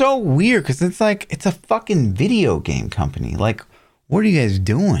which is so weird because it's like it's a fucking video game company. Like, what are you guys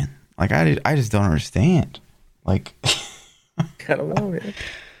doing? Like, I just don't understand. Like, I don't know, man.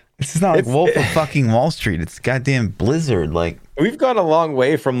 This is not like Wolf of fucking Wall Street. It's goddamn Blizzard. Like, we've gone a long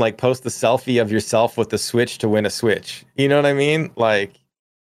way from like post the selfie of yourself with the Switch to win a Switch. You know what I mean? Like,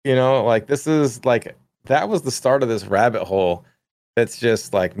 like this is like that was the start of this rabbit hole. That's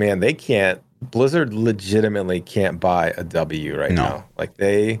just like, man, Blizzard legitimately can't buy a W right now. Like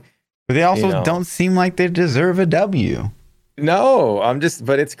but they also don't seem like they deserve a W. No,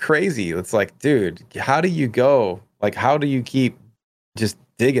 but it's crazy. It's like, dude, how do you go? Like, how do you keep just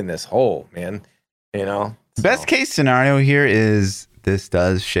digging this hole, man? Best case scenario here is this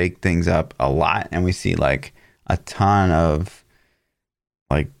does shake things up a lot, and we see like a ton of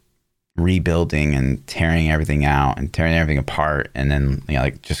like rebuilding and tearing everything out and tearing everything apart, and then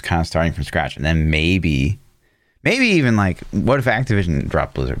like just kind of starting from scratch, and then maybe even like, what if Activision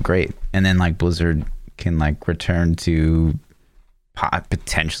dropped Blizzard? Great, and then like Blizzard can like return to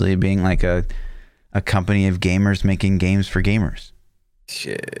potentially being like a company of gamers making games for gamers.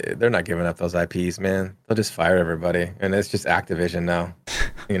 Shit, they're not giving up those IPs, man. They'll just fire everybody, and it's just Activision now.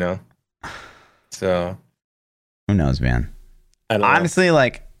 So who knows, man? honestly,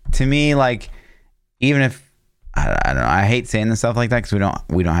 like to me, like even if I don't know, I hate saying the stuff like that because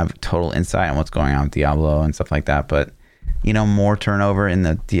we don't have total insight on what's going on with Diablo and stuff like that. But more turnover in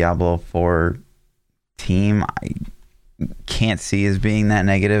the Diablo 4 team, I can't see as being that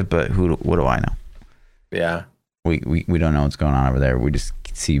negative. But what do I know? Yeah, we don't know what's going on over there. We just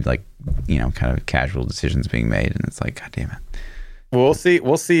see like kind of casual decisions being made, and it's like, God damn it. We'll see.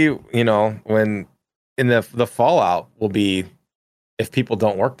 When in the fallout will be if people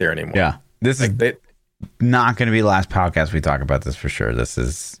don't work there anymore. Yeah, this is not going to be the last podcast we talk about this for sure. This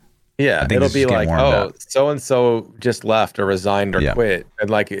is it'll be like, oh, so and so just left or resigned or quit, and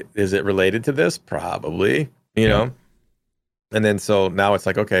like, is it related to this? Probably, know. And then so now it's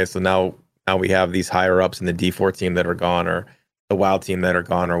like, okay, so now we have these higher ups in the D4 team that are gone, or the WoW team that are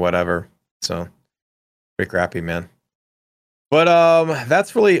gone, or whatever. So pretty crappy, man. But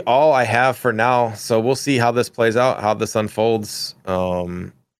that's really all I have for now. So we'll see how this plays out, how this unfolds.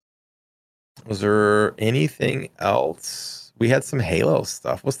 Was there anything else? We had some Halo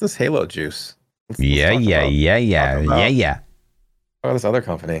stuff. What's this Halo juice? Yeah. Oh, this other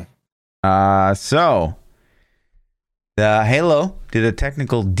company. So the Halo did a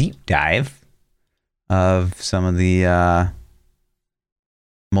technical deep dive of some of the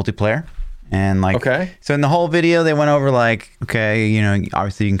multiplayer. And like, so in the whole video, they went over like, okay,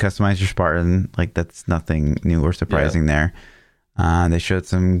 obviously you can customize your Spartan. Like that's nothing new or surprising there. They showed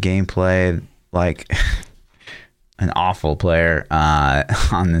some gameplay, like an awful player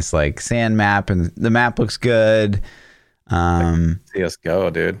on this like sand map, and the map looks good. CS:GO,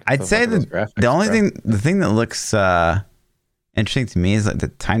 dude. I'd say that the thing that looks interesting to me is like the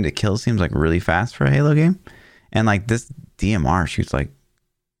time to kill seems like really fast for a Halo game, and like this DMR shoots like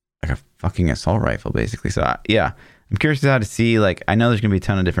a fucking assault rifle basically. So I'm curious how to see, like, I know there's gonna be a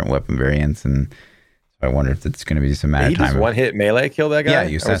ton of different weapon variants, and so I wonder if it's gonna be just a matter of time. He just one hit melee kill that guy? Yeah,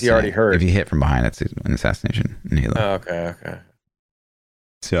 you assassinate. He already hurt? If you hit from behind, it's an assassination in Halo. Oh, okay.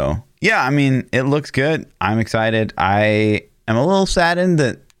 So yeah, I mean, it looks good. I'm excited. I am a little saddened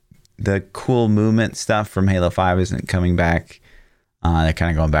that the cool movement stuff from Halo 5 isn't coming back. They're kind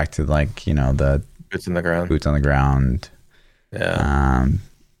of going back to like, the boots on the ground. Yeah.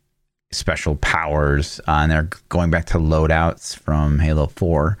 Special powers, and they're going back to loadouts from Halo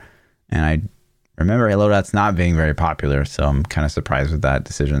 4, and I remember loadouts not being very popular, so I'm kind of surprised with that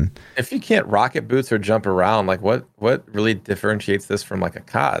decision. If you can't rocket boots or jump around, like what really differentiates this from like a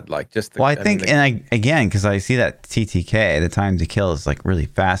COD? Like just again, because I see that TTK, the time to kill, is like really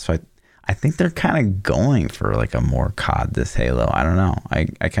fast, so I think they're kind of going for like a more COD this Halo. I don't know. I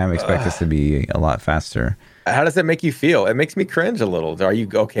kind of expect this to be a lot faster. How does that make you feel? It makes me cringe a little. Are you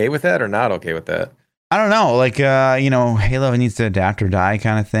okay with that or not okay with that? I don't know. Like, Halo needs to adapt or die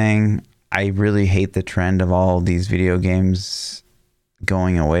kind of thing. I really hate the trend of all these video games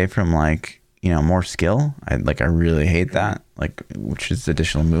going away from like, more skill. I really hate that, like, which is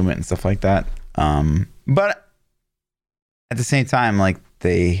additional movement and stuff like that. But at the same time, like,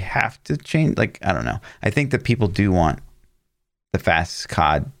 they have to change. Like, I don't know. I think that people do want the fast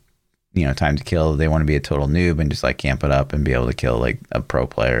COD, time to kill. They want to be a total noob and just like camp it up and be able to kill like a pro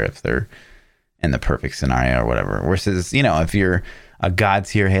player if they're in the perfect scenario or whatever. Versus, if you're a god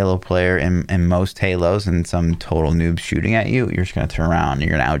tier Halo player in most Halos and some total noob shooting at you, you're just going to turn around and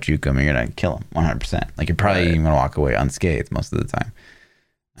you're going to out juke them and you're going to kill them 100%. Like you're probably even going to walk away unscathed most of the time.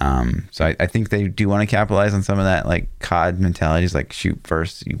 So I think they do want to capitalize on some of that like COD mentalities, like shoot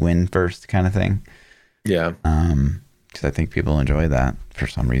first, you win first kind of thing. Yeah. Because I think people enjoy that for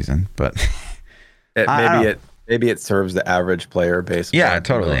some reason, but maybe it serves the average player base. Yeah,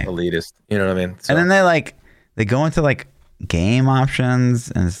 totally. Elitist, you know what I mean? So. And then they go into like game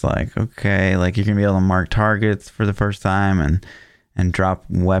options, and it's like, okay, like you're gonna be able to mark targets for the first time and drop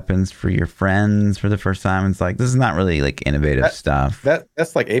weapons for your friends for the first time. It's like, this is not really like innovative stuff.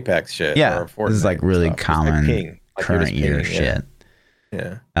 That's like Apex shit. Yeah, this is like really common current year shit.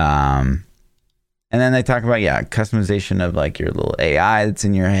 Yeah. And then they talk about, customization of like your little AI that's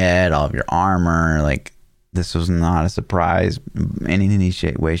in your head, all of your armor. Like this was not a surprise in any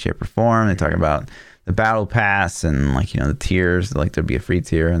way, shape, or form. They talk about the battle pass and like, the tiers, like there'd be a free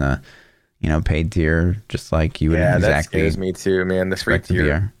tier and a, paid tier, just like you would exactly. That scares me too, man. The free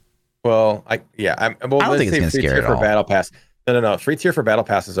tier. Well, I don't think it's going to scare it at all. Battle pass. No. Free tier for battle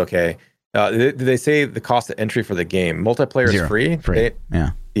pass is okay. Did they say the cost of entry for the game? Multiplayer is free?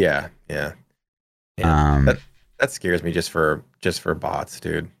 Yeah. That scares me just for bots,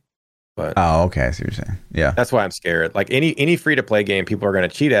 dude. But okay, I see what you're saying. Yeah, that's why I'm scared. Like any free to play game, people are going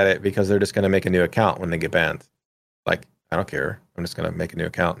to cheat at it because they're just going to make a new account when they get banned. Like I don't care. I'm just going to make a new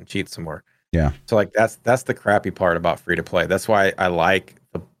account and cheat some more. Yeah. So like that's the crappy part about free to play. That's why I like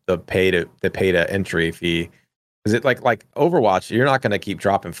the pay to entry fee. Because it like Overwatch, you're not going to keep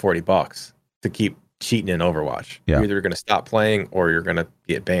dropping $40 to keep cheating in Overwatch. Yeah. You're either going to stop playing or you're going to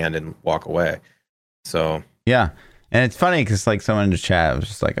get banned and walk away. So yeah, and it's funny because like someone in the chat was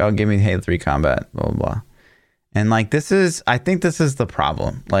just like, "Oh, give me Halo 3 combat," blah blah blah, and like I think this is the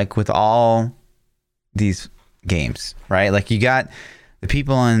problem. Like with all these games, right? Like you got the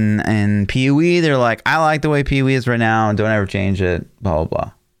people in PoE, they're like, "I like the way PoE is right now, and don't ever change it," blah blah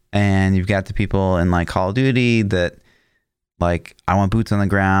blah. And you've got the people in like Call of Duty that like, I want boots on the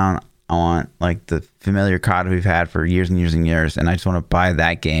ground. I want like the familiar COD we've had for years and years and years, and I just want to buy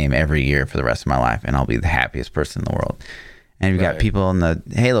that game every year for the rest of my life, and I'll be the happiest person in the world. And you've got people in the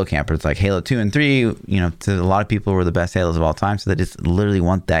Halo campers, like Halo 2 and 3, you know, to a lot of people were the best Halos of all time, so they just literally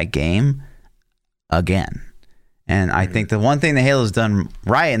want that game again. And I think the one thing the Halo's done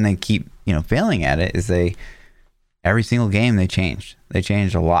right, and they keep, you know, failing at it, is every single game they changed. They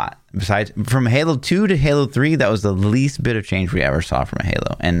changed a lot. Besides, from Halo 2 to Halo 3, that was the least bit of change we ever saw from a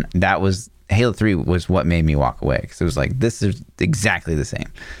Halo. And that was, Halo 3 was what made me walk away. Because it was like, this is exactly the same.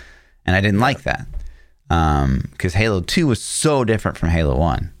 And I didn't like that. Because Halo 2 was so different from Halo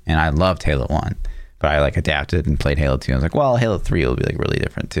 1. And I loved Halo 1. But I like adapted and played Halo 2. I was like, well, Halo 3 will be like really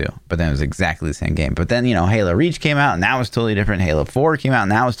different too. But then it was exactly the same game. But then, you know, Halo Reach came out and that was totally different. Halo 4 came out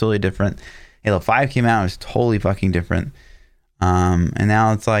and that was totally different. Halo 5 came out and it was totally fucking different. And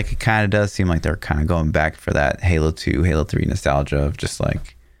now it's like, it kind of does seem like they're kind of going back for that Halo 2, Halo 3 nostalgia of just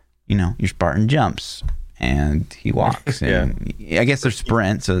like, you know, your Spartan jumps and he walks. And I guess there's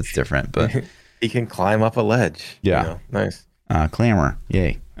sprint, so it's different, but he can climb up a ledge. Yeah. You know? Nice. Clamor.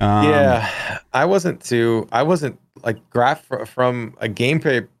 Yay. Yeah. I wasn't like from a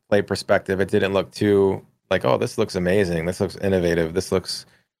gameplay perspective, it didn't look too like, oh, this looks amazing. This looks innovative. This looks,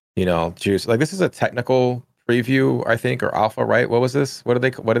 you know, juice. Like this is a technical preview, I think, or alpha, right? What was this? What do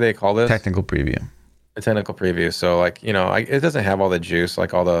they call this? Technical preview. A technical preview. So like, you know, it doesn't have all the juice,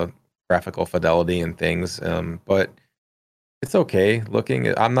 like all the graphical fidelity and things. But it's okay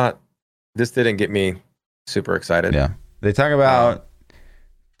looking. This didn't get me super excited. Yeah. They talk about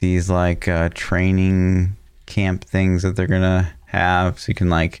these like training camp things that they're gonna have, so you can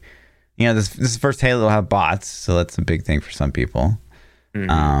like, you know, this first Halo will have bots, so that's a big thing for some people.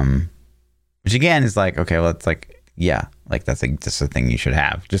 Which again is like, okay, well, it's like, yeah, like that's just a thing you should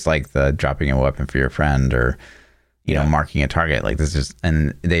have, just like the dropping a weapon for your friend, or you know, marking a target. Like this is,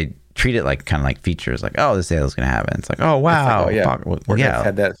 and they treat it like kind of like features, like, oh, this Halo's gonna have it. It's like, oh wow, yeah,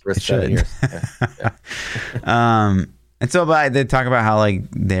 had that for 7 years. And so they talk about how like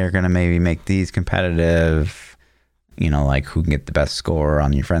they're gonna maybe make these competitive, you know, like who can get the best score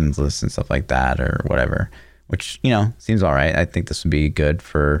on your friends list and stuff like that, or whatever. Which, you know, seems all right. I think this would be great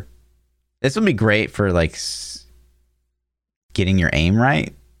for like getting your aim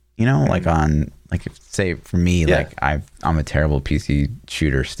right. You know, like on like if, say for me, like I'm a terrible PC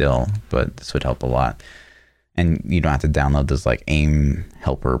shooter still, but this would help a lot. And you don't have to download those like aim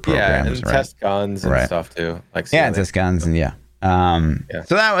helper programs, and right? Test guns and stuff too. Like test guns and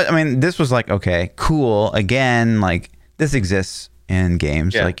So that was, I mean, this was like, okay, cool. Again, like this exists in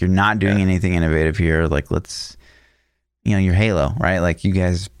games. Like you're not doing anything innovative here. Like let's, you know, your Halo, right? Like you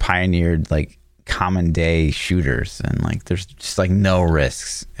guys pioneered like common day shooters, and like there's just like no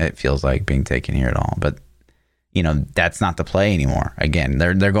risks, it feels like, being taken here at all. But you know, that's not the play anymore. Again,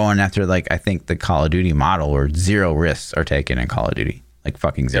 they're going after like, I think the Call of Duty model where zero risks are taken in Call of Duty, like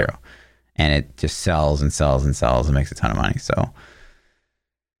fucking zero. And it just sells and sells and sells and makes a ton of money. So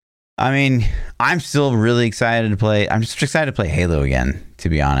I mean, I'm still really excited to play. I'm just excited to play Halo again, to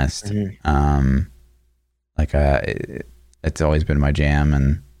be honest. It's always been my jam,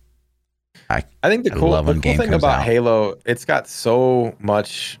 and I think the cool thing about Halo, it's got so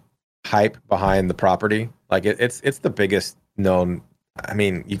much hype behind the property. Like it's the biggest known. I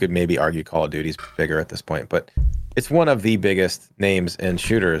mean, you could maybe argue Call of Duty's bigger at this point, but it's one of the biggest names in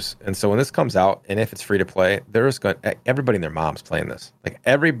shooters. And so when this comes out, and if it's free to play, everybody and their mom's playing this. Like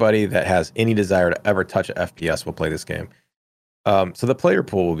everybody that has any desire to ever touch an FPS will play this game. So the player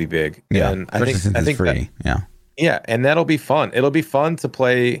pool will be big. Yeah, and I think free. And that'll be fun. It'll be fun to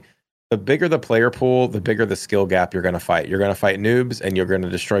play. The bigger the player pool, the bigger the skill gap you're going to fight. You're going to fight noobs, and you're going to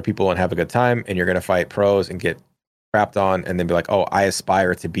destroy people and have a good time, and you're going to fight pros and get crapped on, and then be like, oh, I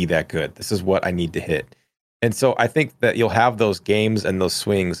aspire to be that good. This is what I need to hit. And so I think that you'll have those games and those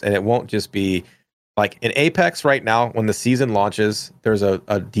swings, and it won't just be like in Apex right now. When the season launches, there's a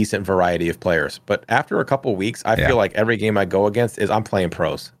decent variety of players. But after a couple weeks, I feel like every game I go against is I'm playing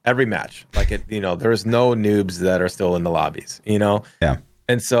pros every match. Like there's no noobs that are still in the lobbies, you know? Yeah.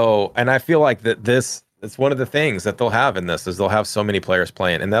 And I feel like it's one of the things that they'll have in this is they'll have so many players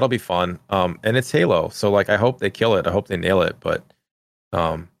playing, and that'll be fun. And it's Halo, so like I hope they kill it. I hope they nail it. But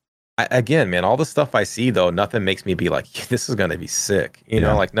again, man, all the stuff I see though, nothing makes me be like, this is gonna be sick. You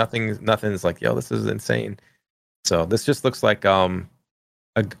know, like nothing's like, yo, this is insane. So this just looks like a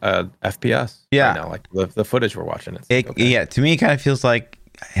FPS. Yeah, right now, like the footage we're watching. Yeah, to me, it kind of feels like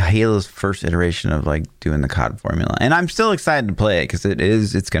Halo's first iteration of like doing the COD formula, and I'm still excited to play it because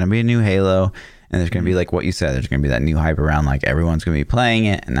it's going to be a new Halo, and there's going to be like what you said, there's going to be that new hype around, like everyone's going to be playing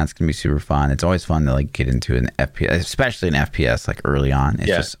it, and that's going to be super fun. It's always fun to like get into an FPS, especially an FPS like early on. It's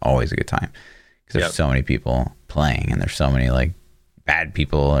just always a good time because there's so many people playing, and there's so many like bad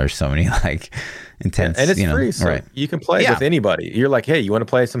people, there's so many like intense, and it's free, so you can play with anybody. You're like, hey, you want to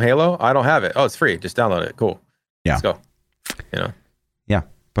play some Halo? I don't have it. Oh, it's free. Just download it. Cool. Let's go. You know. Yeah,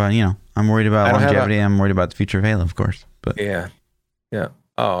 but you know, I'm worried about longevity. I'm worried about the future of Halo, of course. But yeah.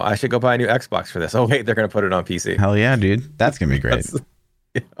 Oh, I should go buy a new Xbox for this. Oh wait, they're gonna put it on PC. Hell yeah, dude, that's gonna be great.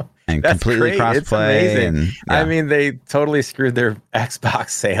 And that's completely crossplay. And I mean, they totally screwed their Xbox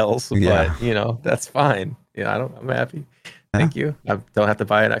sales, but you know, that's fine. Yeah, I'm happy. Thank you. I don't have to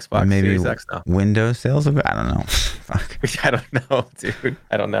buy an Xbox Series X now. Windows sales of it? I don't know. Fuck. I don't know, dude.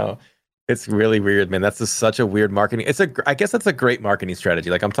 I don't know. It's really weird, man. That's just such a weird marketing. I guess that's a great marketing strategy.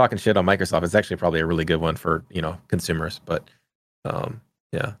 Like I'm talking shit on Microsoft. It's actually probably a really good one for, you know, consumers. But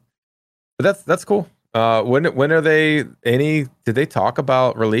yeah. But that's cool. When are they did they talk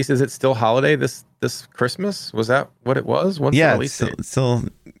about release? Is it still holiday this Christmas? Was that what it was? When's the release date? It's still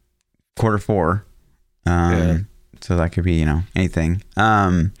Q4. So that could be, you know, anything.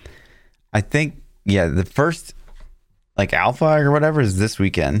 I think the first like alpha or whatever is this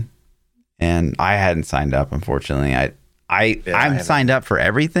weekend. And I hadn't signed up, unfortunately. I'm signed up for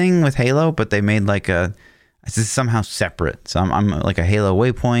everything with Halo, but they made like this is somehow separate. So I'm like a Halo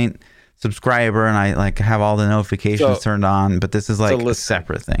Waypoint subscriber, and I like have all the notifications turned on. But this is like a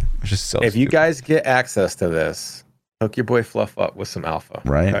separate thing. It's just so. If you guys get access to this, hook your boy Fluff up with some alpha.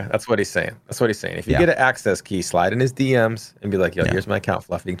 Right. Okay? That's what he's saying. If you get an access key, slide in his DMs and be like, yo, here's my account,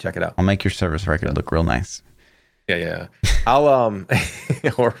 Fluff. You can check it out. I'll make your service record look real nice. Yeah. I'll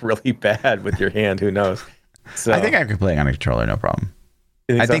or really bad with your hand, who knows. So I think I could play on a controller, no problem.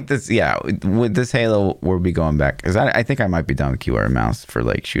 I think this with this Halo we'll be going back because I think I might be done with QR and mouse for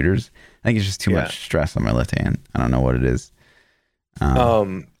like shooters. I think it's just too much stress on my left hand. I don't know what it is.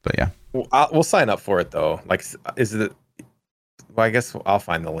 But yeah. We'll sign up for it though. Like is it well, I guess I'll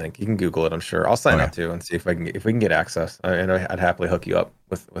find the link. You can Google it, I'm sure. I'll sign up too and see if we can get access. And I'd happily hook you up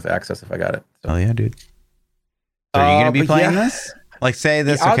with access if I got it. So. Oh yeah, dude. So are you going to be playing this? Like, say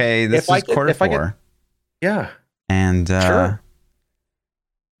this, this is Q4. And sure.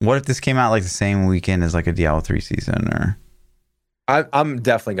 What if this came out like the same weekend as like a Diablo 3 season? Or I'm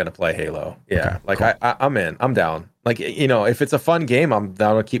definitely going to play Halo. Yeah, okay, cool. I'm in. I'm down. Like, you know, if it's a fun game, I'm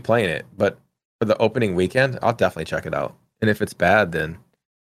down to keep playing it. But for the opening weekend, I'll definitely check it out. And if it's bad, then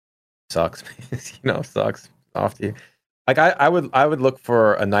sucks. Sucks. Off to you. Like I would look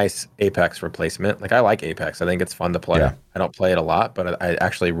for a nice Apex replacement. Like I like Apex. I think it's fun to play. Yeah. I don't play it a lot, but I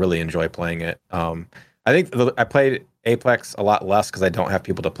actually really enjoy playing it. I think I played Apex a lot less because I don't have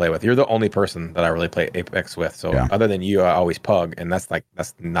people to play with. You're the only person that I really play Apex with. So other than you, I always pug, and that's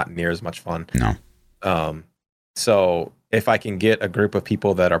not near as much fun. No. So if I can get a group of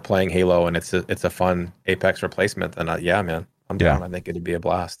people that are playing Halo and it's a fun Apex replacement, then man, I'm down. I think it'd be a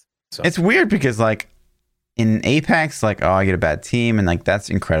blast. So it's weird because like. In Apex, like, I get a bad team, and like that's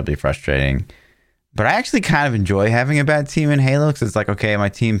incredibly frustrating. But I actually kind of enjoy having a bad team in Halo because it's like, okay, my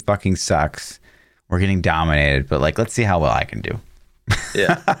team fucking sucks. We're getting dominated, but like, let's see how well I can do.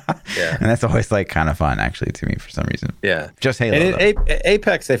 Yeah. And that's always like kind of fun, actually, to me for some reason. Yeah. Just Halo. And in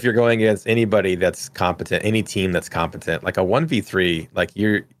Apex, if you're going against anybody that's competent, any team that's competent, like a 1v3, like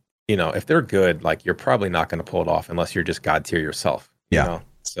if they're good, like you're probably not going to pull it off unless you're just God tier yourself. Yeah. You know?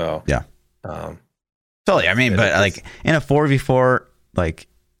 So yeah. Totally. I mean, but like in a 4v4 like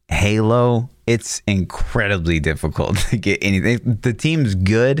Halo, it's incredibly difficult to get anything. The team's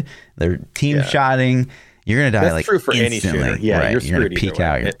good. They're team shotting. You're gonna die. That's like true for instantly. Any shooter. Yeah, right. You're gonna peek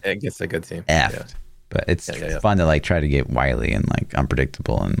out. It gets a good team. But it's fun to like try to get wily and like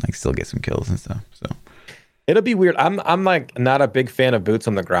unpredictable and like still get some kills and stuff. So it'll be weird. I'm like not a big fan of boots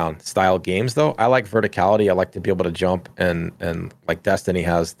on the ground style games though. I like verticality. I like to be able to jump and like Destiny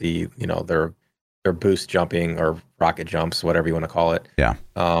has the their boost jumping or rocket jumps, whatever you want to call it. Yeah.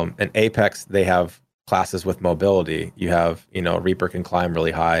 And Apex, they have classes with mobility. You have, Reaper can climb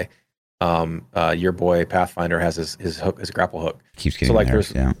really high. Your boy Pathfinder has his grapple hook. Keeps getting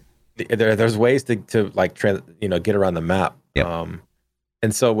there's ways to like get around the map. Yep.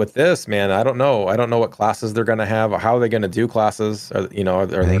 And so with this, man, I don't know what classes they're gonna have, or how they're gonna do classes. Or, I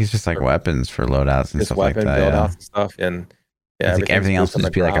think it's just like weapons for loadouts and stuff like that. Buildouts and stuff, and I think everything else will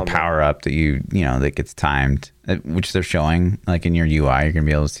just be like a power up that that gets timed, which they're showing like in your UI. You're gonna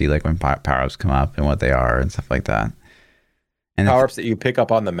be able to see like when power ups come up and what they are and stuff like that. And power ups that you pick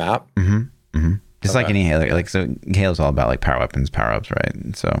up on the map. Just like any Halo, like so Halo's all about like power weapons, power ups, right?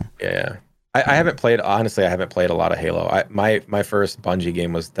 And so yeah. I haven't played, honestly, I haven't played a lot of Halo. My first Bungie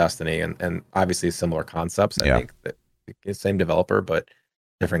game was Destiny, and obviously similar concepts. I think that same developer, but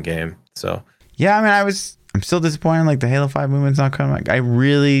different game. So yeah, I mean, I'm still disappointed like the Halo 5 movement's not coming. Like I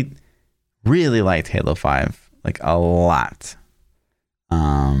really, really liked Halo 5 like a lot. So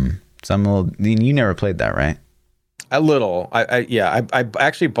I'm a little. You never played that, right? A little. I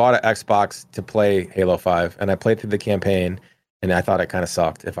actually bought an Xbox to play Halo 5, and I played through the campaign, and I thought it kind of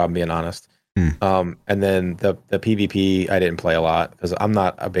sucked, if I'm being honest. And then the PvP I didn't play a lot because I'm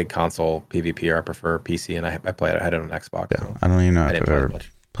not a big console PvPer. I prefer PC, and I had it on Xbox. Yeah, so I don't even know if I've ever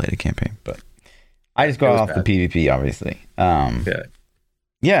played a campaign, but I just go off the PvP, obviously.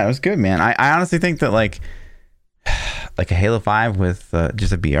 Yeah, it was good, man. I honestly think that like a Halo 5 with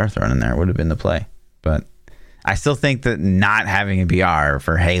just a BR thrown in there would have been the play, but I still think that not having a BR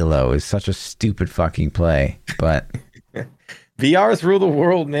for Halo is such a stupid fucking play, but. VRs rule the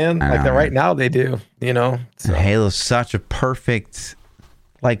world, man. Like right now they do, So. Halo's such a perfect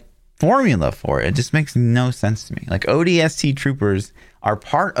like formula for it. It just makes no sense to me. Like ODST troopers are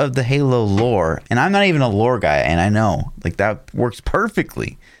part of the Halo lore, and I'm not even a lore guy, and I know like that works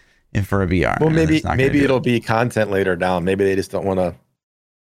perfectly for a VR. Well, maybe it'll be content later down. Maybe they just don't want to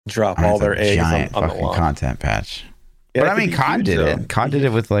drop all their eggs giant on the fucking wall. Content patch. Yeah, but I mean, COD did it. COD did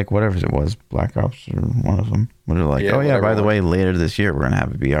it with like whatever it was, Black Ops or one of them. What are like? Yeah, by the way, later this year we're gonna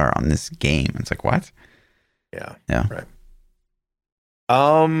have a VR on this game. It's like what? Yeah. Right.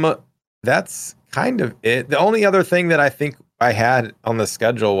 That's kind of it. The only other thing that I think I had on the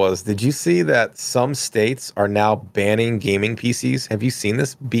schedule was, did you see that some states are now banning gaming PCs? Have you seen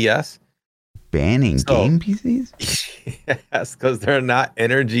this BS? Banning game PCs? Yes, because they're not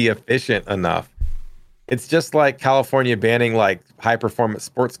energy efficient enough. It's just like California banning like high performance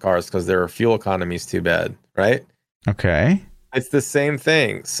sports cars because their fuel economy is too bad, right? Okay. It's the same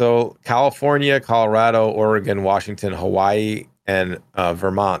thing. So California, Colorado, Oregon, Washington, Hawaii, and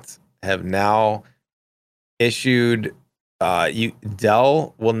Vermont have now issued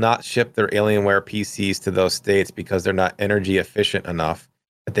Dell will not ship their Alienware PCs to those states because they're not energy efficient enough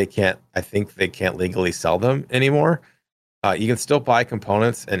that I think they can't legally sell them anymore. You can still buy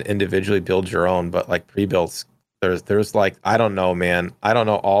components and individually build your own, but like pre-builds, there's like, I don't know, man. I don't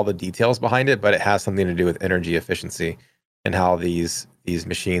know all the details behind it, but it has something to do with energy efficiency and how these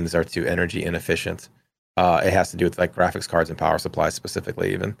machines are too energy inefficient. It has to do with like graphics cards and power supplies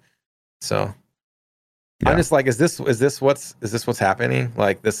specifically, even. So I'm just like, is this what's happening?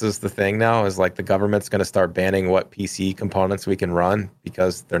 Like, this is the thing now, is like the government's going to start banning what PC components we can run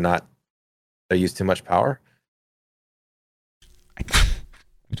because they use too much power.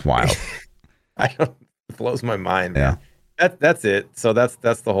 It's wild. It blows my mind. Yeah. That's it. So that's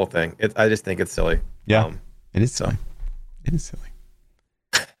the whole thing. I just think it's silly. Yeah. It is silly. It is silly.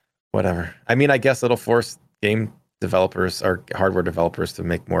 Whatever. I mean, I guess it'll force game developers or hardware developers to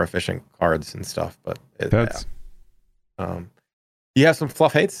make more efficient cards and stuff, but you have some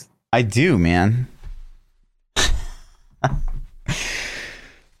fluff hates? I do, man.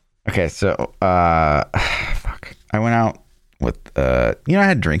 Okay, so fuck. I went out with I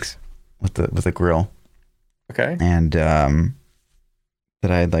had drinks with the grill. Okay. And that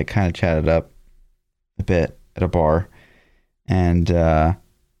I had like kind of chatted up a bit at a bar. And so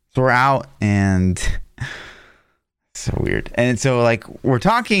we're out and so weird. And so like we're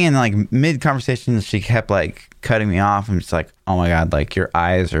talking and like mid conversation she kept like cutting me off. I'm just like, oh my God, like your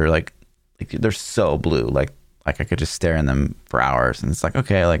eyes are like they're so blue. Like I could just stare in them for hours. And it's like,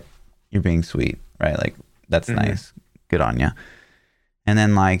 okay, like you're being sweet, right? Like that's nice. Good on you. And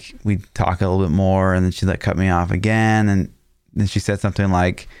then like we talk a little bit more, and then she like cut me off again, and then she said something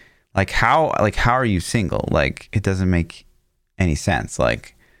like how are you single? Like it doesn't make any sense.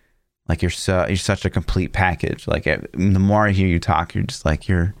 Like you're such a complete package. Like the more I hear you talk, you're just like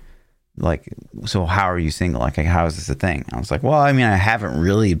so how are you single? Like how is this a thing? I was like, well, I mean, I haven't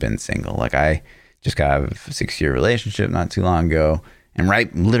really been single. Like I just got a 6-year relationship not too long ago. And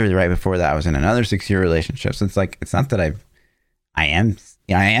literally right before that, I was in another 6-year relationship. So it's like, it's not that I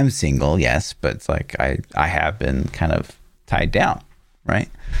am single, yes, but it's like I have been kind of tied down, right?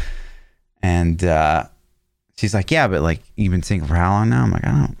 And she's like, yeah, but like you've been single for how long now? I'm like,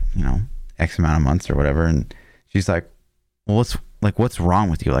 I don't, X amount of months or whatever. And she's like, well, like, what's wrong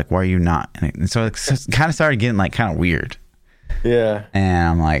with you? Like, why are you not? And so it kind of started getting like kind of weird. Yeah. And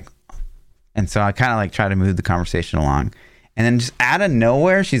I'm like, and so I kind of like try to move the conversation along. And then just out of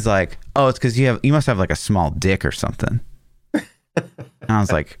nowhere, she's like, oh, it's because you must have like a small dick or something. And I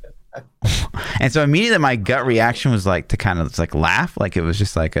was like, and so immediately my gut reaction was like to kind of like laugh, like it was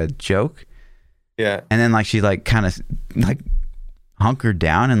just like a joke. Yeah. And then like she like kind of like hunkered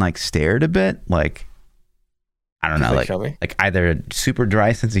down and like stared a bit, like I don't know, like either a super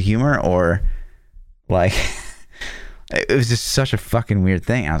dry sense of humor or like it was just such a fucking weird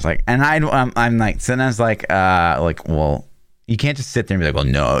thing. I was like, and I'm like, so then I was like, well, you can't just sit there and be like, well,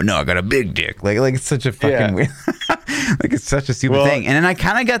 no, I got a big dick. Like it's such a fucking weird, like it's such a stupid thing. And then I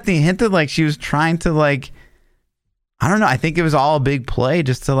kind of got the hint that like she was trying to like, I don't know. I think it was all a big play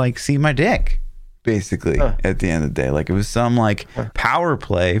just to like see my dick, basically. At the end of the day, like it was some like power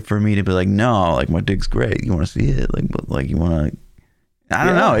play for me to be like, no, like my dick's great. You want to see it? Like you want to? I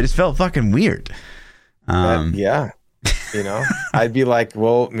don't know. It just felt fucking weird. Yeah. You know, I'd be like,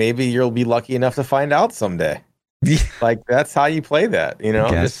 well, maybe you'll be lucky enough to find out someday. Like that's how you play that, you know.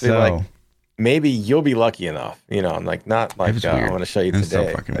 Just be like, maybe you'll be lucky enough, you know, and like not like I want to show you today. So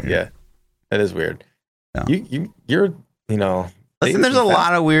fucking weird. Yeah, that is weird. No. You're you know. Listen, there's a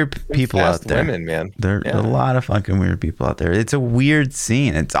lot of weird people out there. Women, man. There's a lot of fucking weird people out there. It's a weird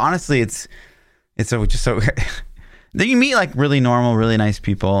scene. It's honestly, it's just so. Then you meet like really normal, really nice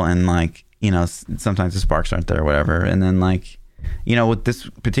people, and like, you know, sometimes the sparks aren't there or whatever. And then like, you know, with this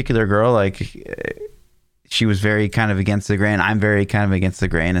particular girl, like she was very kind of against the grain. I'm very kind of against the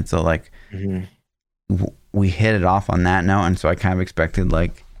grain. And so like we hit it off on that note. And so I kind of expected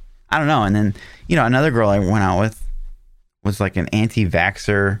like, I don't know. And then, you know, another girl I went out with was like an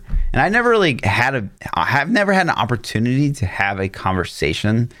anti-vaxxer. And I never really I've never had an opportunity to have a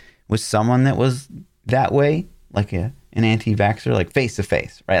conversation with someone that was that way, like an anti-vaxxer, like face to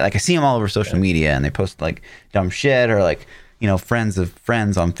face, right? Like I see them all over social media and they post like dumb shit, or like, you know, friends of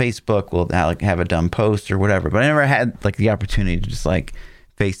friends on Facebook will have a dumb post or whatever. But I never had like the opportunity to just like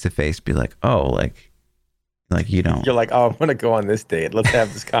face to face be like, oh, like you don't. You're like, oh, I'm gonna go on this date. Let's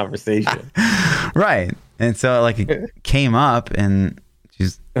have this conversation. Right. And so like it came up and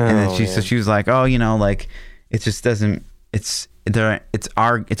she was like, oh, you know, like it just doesn't. It's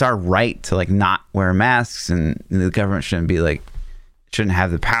our right to like not wear masks, and the government shouldn't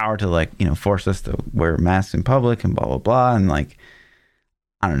have the power to like, you know, force us to wear masks in public and blah blah blah. And like,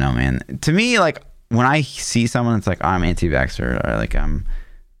 I don't know, man. To me, like when I see someone that's like, oh, I'm anti-vaxxer, or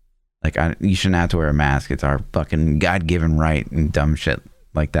like you shouldn't have to wear a mask, it's our fucking God-given right, and dumb shit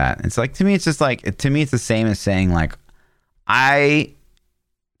like that. It's like, to me it's just like, to me it's the same as saying like,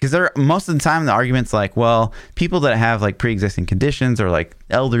 because most of the time the argument's like, well, people that have like pre-existing conditions or like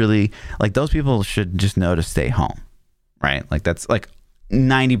elderly, like those people should just know to stay home, right? Like that's like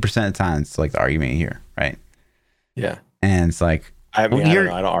 90% of the time it's like the argument here, right? Yeah. And it's like, I mean, I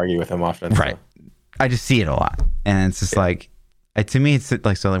don't argue with them often, right? So. I just see it a lot, and it's just like, to me it's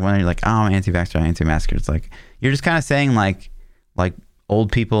like, so like when you're like, oh, I'm anti-vaxxer, I'm anti-masker, it's like you're just kind of saying like old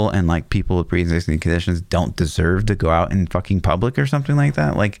people and like people with pre-existing conditions don't deserve to go out in fucking public or something like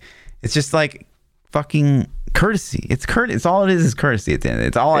that. Like it's just like fucking courtesy. It's all it is courtesy at the end.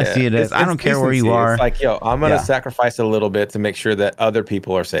 It's all I see it as. I don't care where you are. It's like, yo, I'm gonna sacrifice a little bit to make sure that other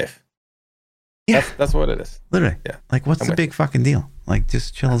people are safe. Yeah, that's what it is. Literally. Yeah. Like what's the big fucking deal? Like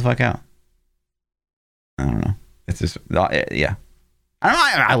just chill the fuck out. I don't know. It's just yeah.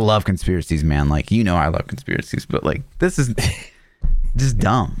 I love conspiracies, man. Like, you know, I love conspiracies, but like this is just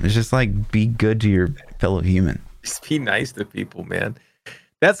dumb. It's just like, be good to your fellow human. Just be nice to people, man.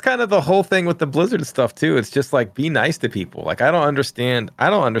 That's kind of the whole thing with the Blizzard stuff too. It's just like, be nice to people. Like, I don't understand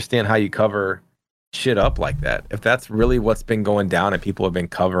how you cover shit up like that. If that's really what's been going down and people have been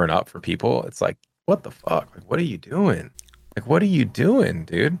covering up for people, it's like, what the fuck? Like, what are you doing? Like, what are you doing,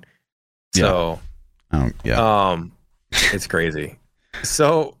 dude? So, it's crazy.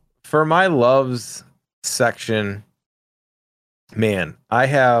 So for my loves section, man, I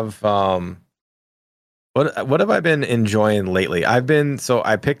have what have I been enjoying lately? I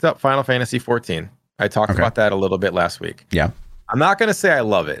picked up Final Fantasy 14. I talked about that a little bit last week. Yeah. I'm not going to say I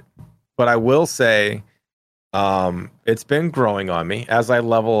love it, but I will say it's been growing on me as I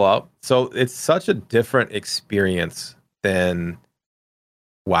level up. So it's such a different experience than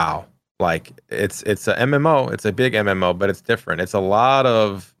WoW. Like it's a MMO, it's a big MMO, but it's different. It's a lot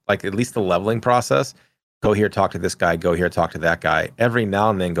of like, at least the leveling process. Go here, talk to this guy. Go here, talk to that guy. Every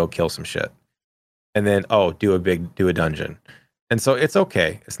now and then, go kill some shit, and then do a dungeon. And so it's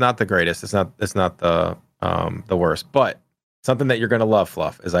okay. It's not the greatest. It's not the worst. But something that you're gonna love,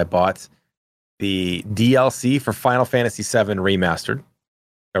 Fluff, is I bought the DLC for Final Fantasy VII Remastered,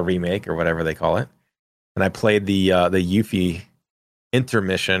 a remake or whatever they call it, and I played the Yuffie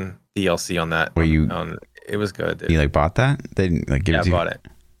intermission DLC on that. It was good. Dude. You like bought that? They didn't like give it to you? I bought it.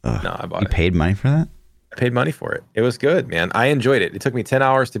 Ugh. No, I bought it. You paid money for that? I paid money for it. It was good, man. I enjoyed it. It took me 10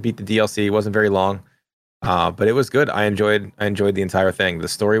 hours to beat the DLC. It wasn't very long, but it was good. I enjoyed the entire thing. The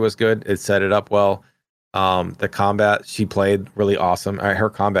story was good. It set it up well. The combat she played really awesome. Her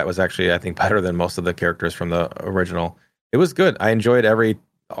combat was actually, I think, better than most of the characters from the original. It was good. I enjoyed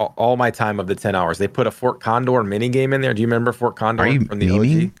all my time of the 10 hours. They put a Fort Condor mini game in there. Do you remember Fort Condor from the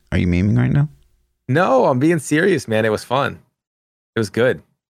OG? Are you memeing right now? No, I'm being serious, man. It was fun. It was good.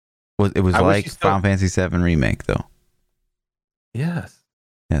 It was like Final Fantasy VII Remake, though. Yes.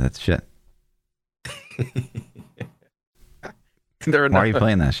 Yeah, that's shit. Why are you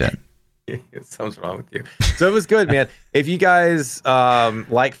playing that shit? Something's wrong with you. So it was good, man. If you guys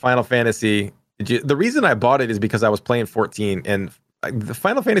like Final Fantasy, the reason I bought it is because I was playing 14, and the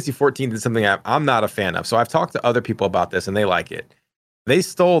Final Fantasy 14 did something I'm not a fan of. So I've talked to other people about this, and they like it. They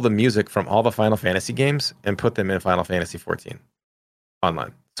stole the music from all the Final Fantasy games and put them in Final Fantasy 14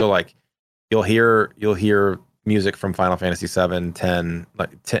 online. So like you'll hear music from Final Fantasy 7, 10,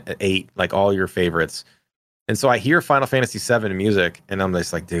 like 8, like all your favorites. And so I hear Final Fantasy 7 music, and I'm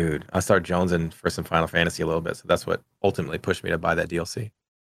just like, dude, I start jonesing for some Final Fantasy a little bit. So that's what ultimately pushed me to buy that DLC.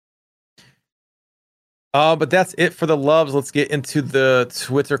 But that's it for the loves. Let's get into the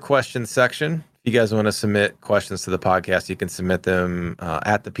Twitter question section. If you guys want to submit questions to the podcast, you can submit them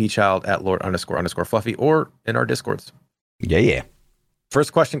at ThaPchild, at Lord__Fluffy, or in our Discords. Yeah.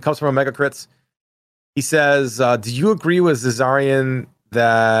 First question comes from Omega Crits. He says, do you agree with Zazarian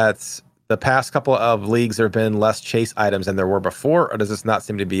that the past couple of leagues there have been less chase items than there were before, or does this not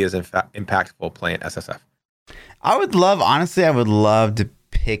seem to be as impactful playing SSF? I would love to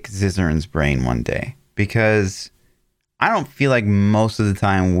pick Zizzarin's brain one day, because I don't feel like most of the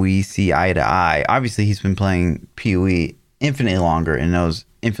time we see eye to eye. Obviously, he's been playing PoE infinitely longer and knows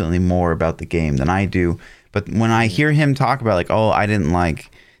infinitely more about the game than I do. But when I hear him talk about like, oh, I didn't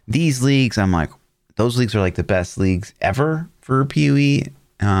like these leagues, I'm like, those leagues are like the best leagues ever for PoE.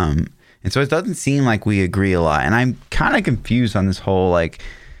 And so it doesn't seem like we agree a lot. And I'm kind of confused on this whole like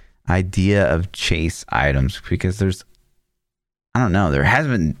idea of chase items, because I don't know, there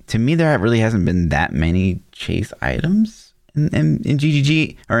really hasn't been that many chase items in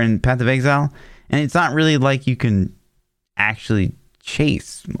GGG or in Path of Exile. And it's not really like you can actually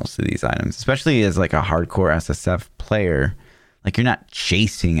chase most of these items, especially as like a hardcore SSF player. Like, you're not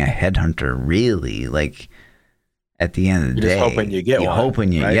chasing a headhunter really. Like, at the end of the day, you're just hoping you get one.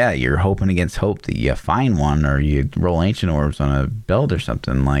 You're hoping against hope that you find one, or you roll ancient orbs on a build or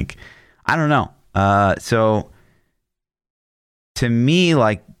something. Like, I don't know. So to me,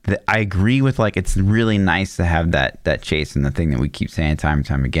 like, I agree with, like, it's really nice to have that chase. And the thing that we keep saying time and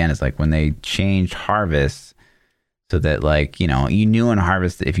time again is like, when they changed Harvest, so that, like, you know, you knew in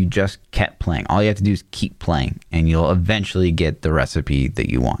Harvest that if you just kept playing, all you have to do is keep playing, and you'll eventually get the recipe that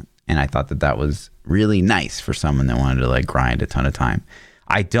you want. And I thought that was really nice for someone that wanted to like grind a ton of time.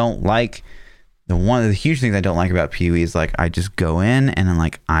 I don't like one of the huge things I don't like about PoE is like, I just go in and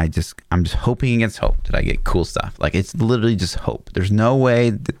I'm just hoping against hope that I get cool stuff. Like, it's literally just hope. There's no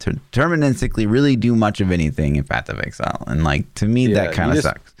way to deterministically really do much of anything in Path of Exile. And like, to me, that kind of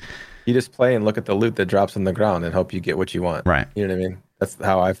sucks. You just play and look at the loot that drops on the ground and hope you get what you want. Right. You know what I mean? That's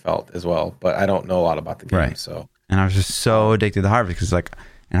how I felt as well. But I don't know a lot about the game. Right. So. And I was just so addicted to Harvest, because like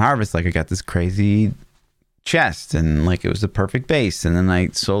in Harvest, like, I got this crazy chest, and like it was the perfect base, and then I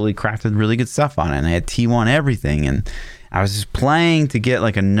slowly crafted really good stuff on it, and I had T1 everything, and I was just playing to get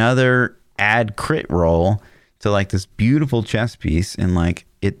like another add crit roll to like this beautiful chest piece, and like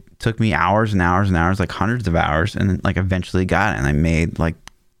it took me hours and hours and hours, like hundreds of hours, and then like eventually got it, and I made like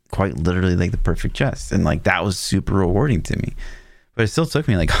quite literally like the perfect chest, and like that was super rewarding to me. But it still took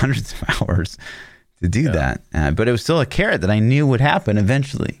me like hundreds of hours to do that. But it was still a carrot that I knew would happen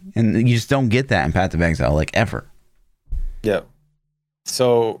eventually. And you just don't get that in Path of Exile, like, ever. Yeah.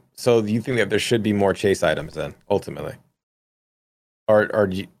 So do you think that there should be more chase items then, ultimately? Or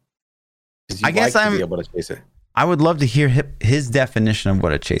do you, I guess to be able to chase it? I would love to hear his definition of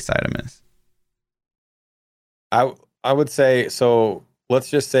what a chase item is. I would say, so let's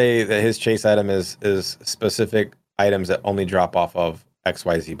just say that his chase item is specific items that only drop off of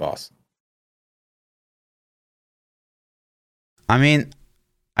XYZ boss. I mean,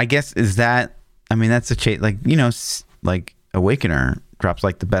 I guess that's a chase, like, you know, like Awakener drops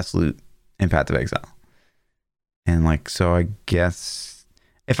like the best loot in Path of Exile. And like, so I guess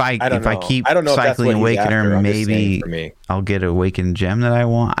if I keep cycling Awakener, maybe I'll get an Awakened gem that I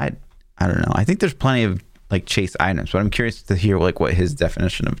want. I I don't know. I think there's plenty of like chase items, but I'm curious to hear like what his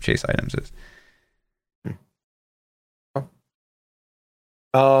definition of chase items is.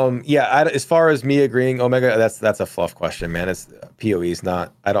 As far as me agreeing, Omega, that's a fluff question, man. It's PoE's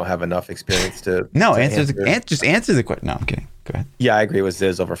not. I don't have enough experience to. No, just answer the question. No, I'm kidding. Go ahead. Yeah, I agree with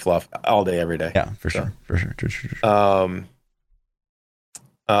Ziz over fluff all day, every day. Yeah, for sure.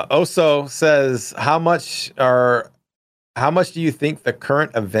 Oso says, how much do you think the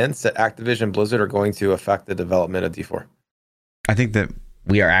current events at Activision Blizzard are going to affect the development of D4? I think that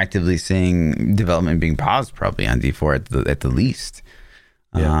we are actively seeing development being paused probably on D4 at the least.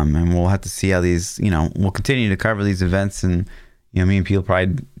 Yeah. And we'll have to see how these, we'll continue to cover these events, and me and Pete will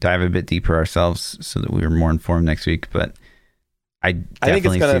probably dive a bit deeper ourselves so that we are more informed next week. But I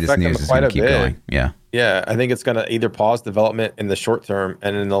definitely see this news is going to keep going. Yeah. Yeah, I think it's going to either pause development in the short term,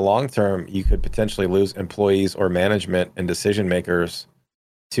 and in the long term, you could potentially lose employees or management and decision makers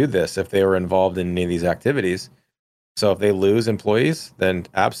to this if they were involved in any of these activities. So if they lose employees, then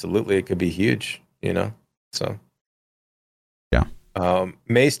absolutely it could be huge, So yeah.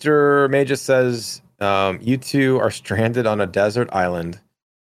 Maester Magus says, you two are stranded on a desert island.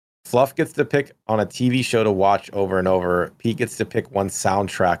 Fluff gets to pick on a TV show to watch over and over. Pete gets to pick one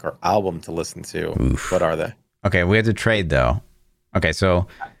soundtrack or album to listen to. Oof. What are they? Okay, we have to trade though. Okay, so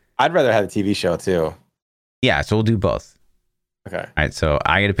I'd rather have a TV show too. Yeah, so we'll do both. Okay. All right, so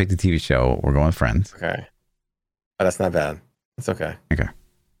I get to pick the TV show. We're going with Friends. Okay. Oh, that's not bad. That's okay. Okay.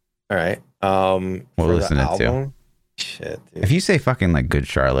 All right. We'll listen to too. Shit, dude. If you say fucking like Good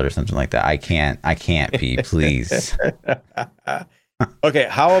Charlotte or something like that, I can't Pete, please. Okay,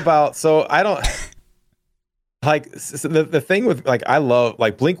 how about, so I don't like, so the thing with like, I love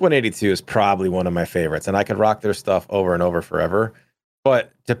like Blink-182 is probably one of my favorites, and I could rock their stuff over and over forever.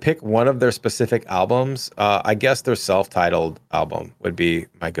 But to pick one of their specific albums, I guess their self-titled album would be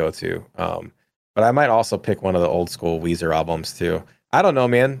my go-to. But I might also pick one of the old school Weezer albums too. I don't know,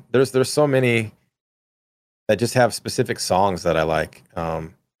 man. There's so many that just have specific songs that I like.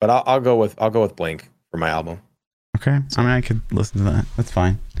 But I'll go with Blink for my album. Okay. I mean, I could listen to that. That's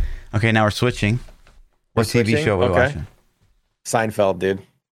fine. Okay, now we're switching. What TV show are we watching? Seinfeld, dude.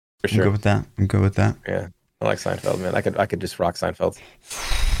 For sure. I'm good with that. Yeah. I like Seinfeld, man. I could just rock Seinfeld.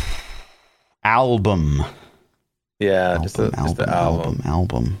 Album. Yeah, just the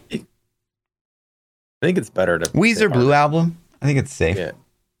album. I think it's better to Weezer Blue Album. I think it's safe.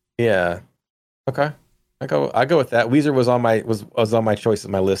 Yeah. Okay. I go with that. Weezer was on my choice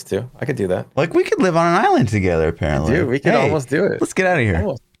of my list too. I could do that. Like we could live on an island together. Apparently, dude, we could almost do it. Let's get out of here.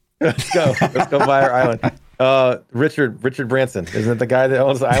 Almost. Let's go. Let's go buy our island. Richard Branson, isn't it the guy that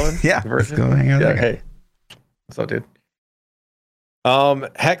owns the island? Yeah. Let's go hang out. Yeah. Hey, what's up, dude?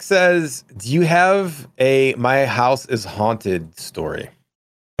 Heck says, do you have a "My House is Haunted" story?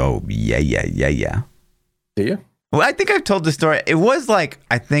 Oh yeah. Do you? Well, I think I've told the story. It was like,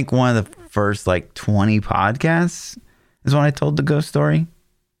 I think one of the first like 20 podcasts is when I told the ghost story.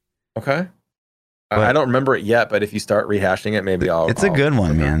 Okay. I don't remember it yet, but if you start rehashing it, maybe I'll. It's a good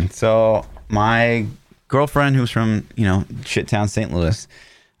one, man. So my girlfriend, who's from, shit town St. Louis,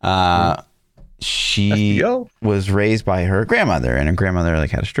 she was raised by her grandmother, and her grandmother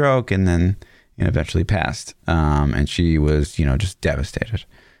like had a stroke and then eventually passed. And she was, just devastated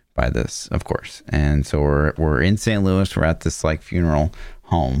by this, of course. And so we're in St. Louis. We're at this like funeral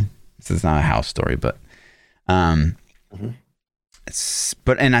home. This is not a house story, but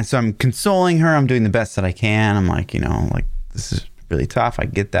so I'm consoling her. I'm doing the best that I can. I'm like, like this is really tough. I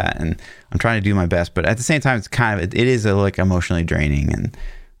get that, and I'm trying to do my best. But at the same time, it's kind of it is like emotionally draining, and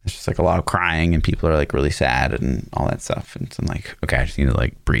it's just like a lot of crying, and people are like really sad and all that stuff. And so I'm like, okay, I just need to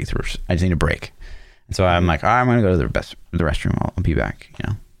like breathe. I just need a break. And so I'm like, all right, I'm gonna go to the restroom. I'll be back.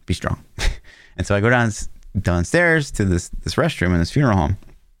 Be strong. And so I go downstairs to this restroom in this funeral home.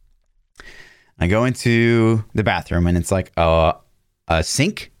 I go into the bathroom, and it's like a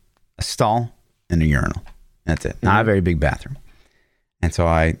sink, a stall, and a urinal. That's it. Not a very big bathroom. And so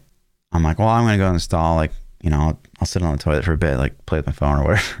I'm like, well, I'm going to go in the stall. Like, I'll sit on the toilet for a bit, like play with my phone or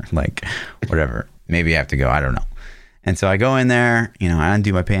whatever. Like, whatever. Maybe I have to go. I don't know. And so I go in there, I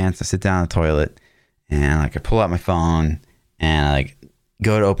undo my pants. I sit down on the toilet, and like I pull out my phone, and I like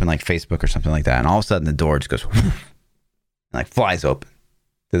go to open like Facebook or something like that. And all of a sudden the door just goes and like flies open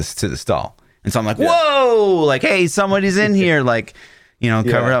to the stall. And so I'm like, whoa, like, hey, somebody's in here, like,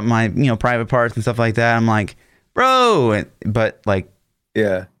 cover up my, private parts and stuff like that. I'm like, bro, but like,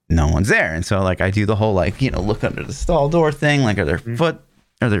 no one's there. And so like, I do the whole, like, look under the stall door thing. Like, are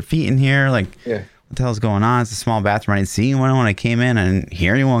their feet in here? Like, what the hell's going on? It's a small bathroom. I didn't see anyone when I came in. I didn't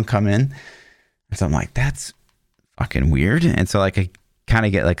hear anyone come in. And so I'm like, that's fucking weird. And so like, I kind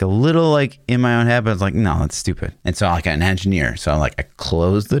of get like a little like in my own head, but I was like, no, that's stupid. And so I'm like an engineer. So I'm like, I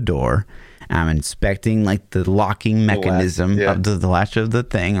close the door. I'm inspecting like the locking mechanism of the latch of the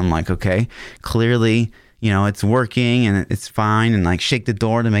thing. I'm like, okay, clearly, it's working and it's fine. And like shake the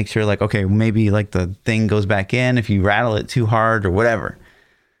door to make sure like, okay, maybe like the thing goes back in if you rattle it too hard or whatever.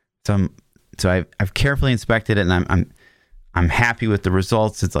 So I've carefully inspected it, and I'm happy with the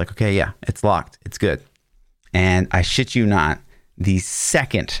results. It's like, okay, yeah, it's locked. It's good. And I shit you not, the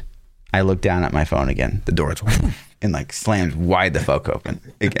second I look down at my phone again, the door is and like slams wide the fuck open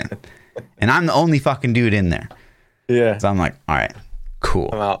again. And I'm the only fucking dude in there. Yeah. So I'm like, all right, cool.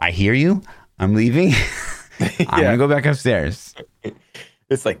 I'm out. I hear you. I'm leaving. I'm going to go back upstairs.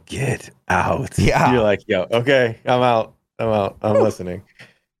 It's like, get out. Yeah. You're like, yo, okay, I'm out. I'm listening.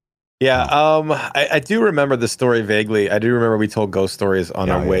 Yeah. I do remember the story vaguely. I do remember we told ghost stories on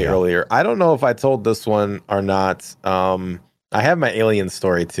our way earlier. I don't know if I told this one or not. I have my alien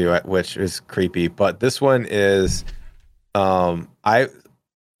story too, which is creepy, but this one is, so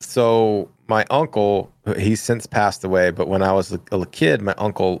my uncle, he's since passed away, but when I was a kid, my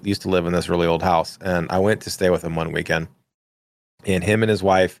uncle used to live in this really old house, and I went to stay with him one weekend, and him and his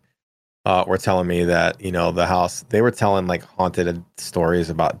wife were telling me that, the house, they were telling like haunted stories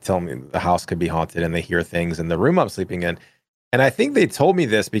about telling me the house could be haunted and they hear things in the room I'm sleeping in. And I think they told me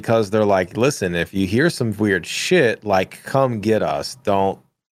this because they're like, listen, if you hear some weird shit, like come get us. Don't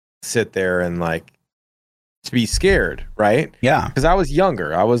sit there and like to be scared, right? Yeah. Because I was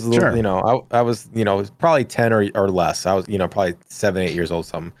younger. I was, I was, probably 10 or less. I was, probably 7, 8 years old,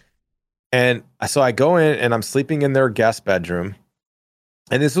 something. And so I go in and I'm sleeping in their guest bedroom.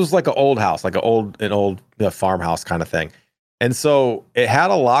 And this was like an old house, like an old farmhouse kind of thing. And so it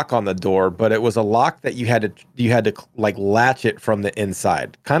had a lock on the door, but it was a lock that you had to like latch it from the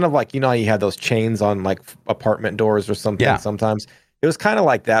inside. Kind of like, how you had those chains on like apartment doors or something sometimes. It was kind of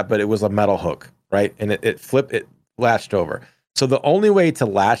like that, but it was a metal hook, right? And it latched over. So the only way to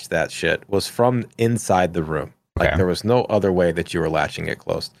latch that shit was from inside the room. Like there was no other way that you were latching it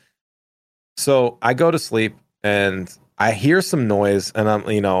closed. So I go to sleep and I hear some noise, and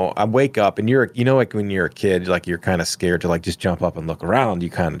I wake up, and you're, like when you're a kid, like you're kind of scared to like just jump up and look around. You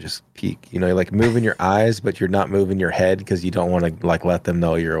kind of just peek, you're like moving your eyes, but you're not moving your head because you don't want to like let them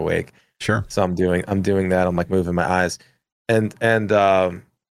know you're awake. Sure. So I'm doing that. I'm like moving my eyes, and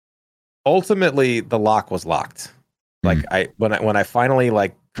ultimately the lock was locked. Like when I finally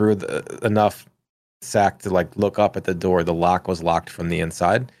like grew enough sack to like look up at the door, the lock was locked from the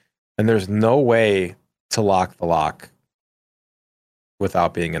inside, and there's no way to lock the lock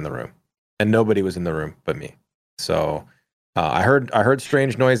without being in the room, and nobody was in the room but me. So I heard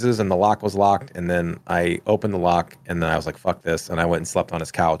strange noises, and the lock was locked. And then I opened the lock, and then I was like, "Fuck this!" And I went and slept on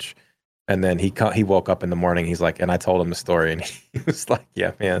his couch. And then he woke up in the morning. He's like, and I told him the story, and he was like,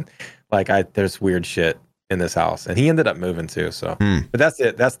 "Yeah, man, like there's weird shit in this house." And he ended up moving too. So, but that's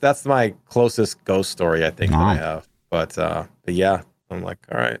it. That's my closest ghost story I think that I have. But yeah, I'm like,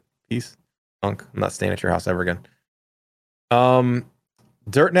 all right, peace, punk. I'm not staying at your house ever again.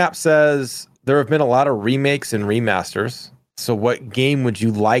 Dirtnap says there have been a lot of remakes and remasters. So what game would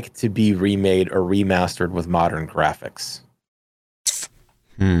you like to be remade or remastered with modern graphics?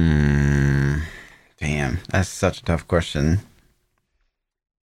 Damn, that's such a tough question.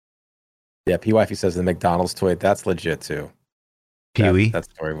 Yeah, P-Wifey says the McDonald's toy. That's legit too. Pee-wee? That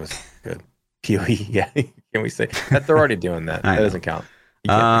story was good. Pee-wee, yeah. Can we say that? They're already doing that. That doesn't count.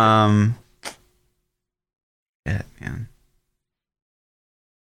 Yeah, man.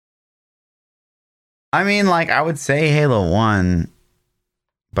 I mean, like, I would say Halo 1,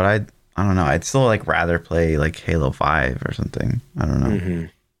 but I don't know. I'd still like rather play like Halo 5 or something. I don't know. Mm-hmm.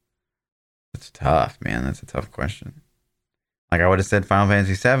 It's tough, man. That's a tough question. Like, I would have said Final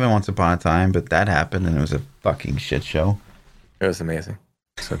Fantasy 7 once upon a time, but that happened and it was a fucking shit show. It was amazing.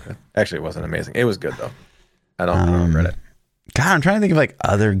 So good. Actually, it wasn't amazing. It was good though. I don't regret it. God, I'm trying to think of like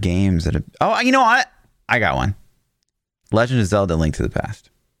other games that have... Oh, you know what? I got one. Legend of Zelda: Link to the Past.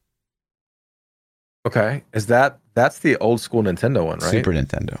 Okay. That's the old school Nintendo one, right? Super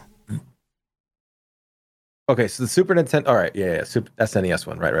Nintendo. Okay, so the Super Nintendo. All right, yeah. SNES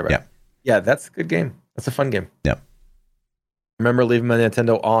one, right. Yeah. Yeah, that's a good game. That's a fun game. Yep. I remember leaving my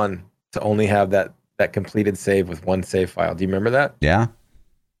Nintendo on to only have that completed save with one save file. Do you remember that? Yeah.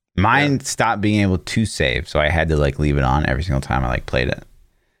 Mine stopped being able to save, so I had to like leave it on every single time I like played it.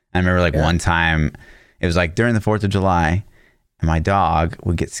 I remember like one time, it was like during the 4th of July, and my dog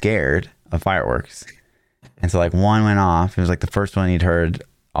would get scared of fireworks. And so like one went off. It was like the first one he'd heard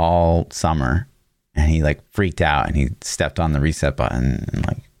all summer, and he like freaked out and he stepped on the reset button, and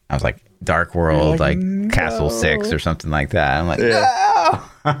like I was like Dark World, like no. Castle 6 or something like that. I'm like, no,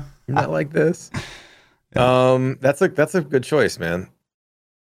 not like this. That's a good choice, man.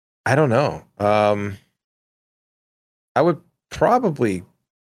 I don't know. I would probably.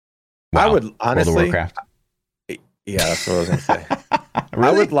 Wow. I would honestly. World of Warcraft. Yeah, that's what I was gonna say.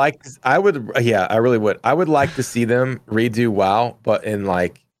 Really? I really would. I would like to see them redo WoW, but in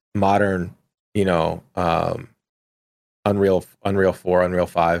like modern, Unreal 4, Unreal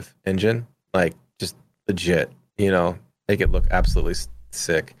 5 engine, like just legit, make it look absolutely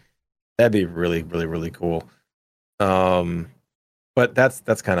sick. That'd be really, really, really cool. But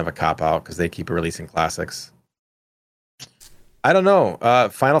that's kind of a cop out because they keep releasing classics. I don't know.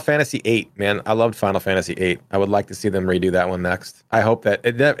 Final Fantasy VIII, man. I loved Final Fantasy VIII. I would like to see them redo that one next. I hope that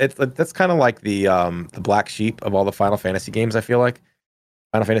that's kind of like the black sheep of all the Final Fantasy games. I feel like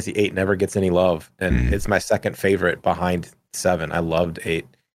Final Fantasy VIII never gets any love, and it's my second favorite behind 7. I loved 8,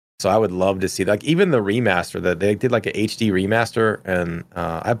 so I would love to see like even the remaster that they did, like an HD remaster, and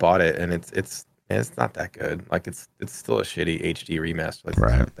I bought it, and it's not that good. Like it's still a shitty HD remaster. Like,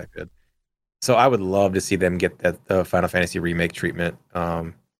 right. It's not that good. So I would love to see them get that Final Fantasy remake treatment.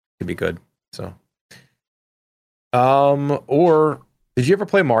 It'd be good. So, or did you ever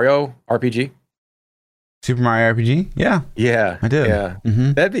play Mario RPG? Super Mario RPG? Yeah, I did. Yeah,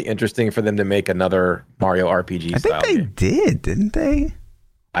 That'd be interesting for them to make another Mario RPG. I think they did, didn't they?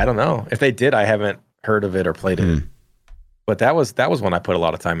 I don't know if they did. I haven't heard of it or played it, but that was one I put a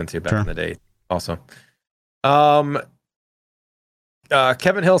lot of time into back in the day. Also,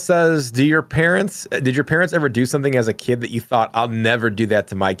 Kevin Hill says, did your parents ever do something as a kid that you thought, I'll never do that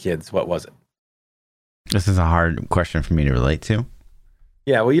to my kids? What was it? This is a hard question for me to relate to.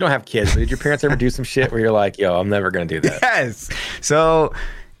 Yeah, well, you don't have kids, but did your parents ever do some shit where you're like, yo, I'm never going to do that? Yes. So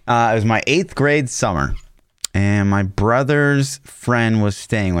it was my 8th grade summer, and my brother's friend was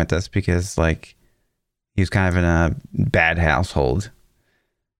staying with us because like he was kind of in a bad household.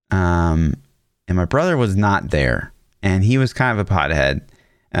 And my brother was not there. And he was kind of a pothead.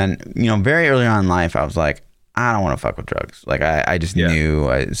 And, very early on in life, I was like, I don't want to fuck with drugs. Like, I just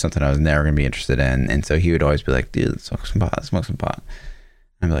knew it was something I was never going to be interested in. And so he would always be like, dude, let's smoke some pot.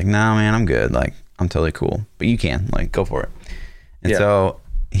 And I'd be like, no, man, I'm good. Like, I'm totally cool. But you can. Like, go for it. And so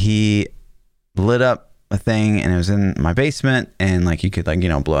he lit up a thing, and it was in my basement. And, like, you could, like,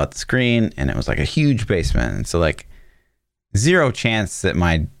 blow out the screen. And it was, like, a huge basement. And so, like, zero chance that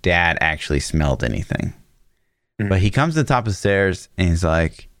my dad actually smelled anything. But he comes to the top of the stairs and he's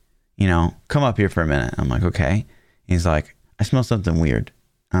like, come up here for a minute. I'm like, okay. He's like, I smell something weird.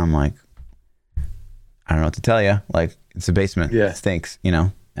 I'm like, I don't know what to tell you. Like, it's a basement. Yeah. It stinks,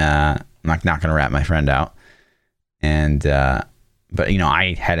 I'm not going to rat my friend out. And, but,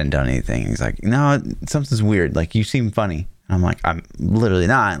 I hadn't done anything. He's like, no, something's weird. Like, you seem funny. And I'm like, I'm literally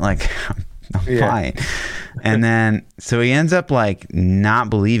not. Like, I'm fine. And then, so he ends up like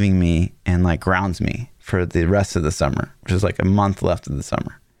not believing me and like grounds me for the rest of the summer, which is like a month left of the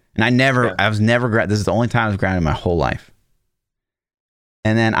summer. And I was never, this is the only time I was grounded in my whole life.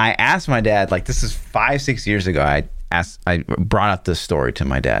 And then I asked my dad, like, this is 5-6 years ago. I brought up this story to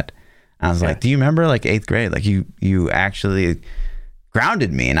my dad. And I was like, do you remember like 8th grade? Like you actually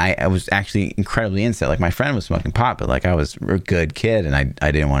grounded me. And I was actually incredibly innocent. Like my friend was smoking pot, but like I was a good kid and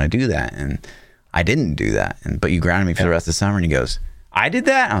I didn't want to do that. And I didn't do that. But you grounded me for the rest of the summer. And he goes, I did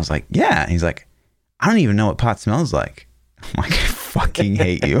that? And I was like, yeah. And he's like, I don't even know what pot smells like. I'm like, I fucking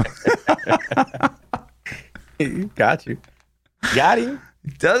hate you. Got you. Got him.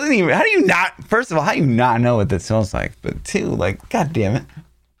 Doesn't even, first of all, how do you not know what that smells like? But two, like, God damn it.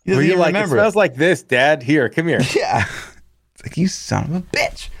 Were you like, it smells like this, Dad? Here, come here. Yeah. It's like, you son of a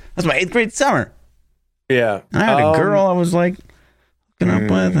bitch. That's my 8th grade summer. Yeah. And I had a girl I was like hooking up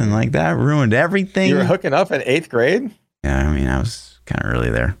with, and like that ruined everything. You were hooking up in 8th grade? Yeah, I mean, I was kind of early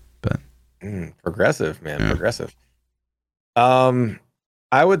there, but. Progressive, man. Yeah. Progressive.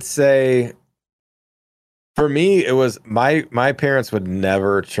 I would say for me, it was my parents would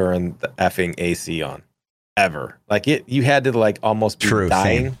never turn the effing AC on. Ever. Like you had to like almost be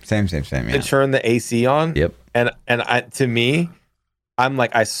dying. Same. Yeah. To turn the AC on. Yep. And to me, I'm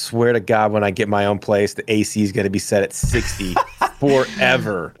like, I swear to God, when I get my own place, the AC is going to be set at 60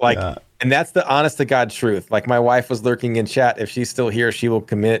 forever. Like, and that's the honest to God truth. Like my wife was lurking in chat. If she's still here, she will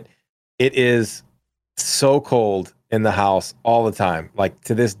commit. It is so cold in the house all the time. Like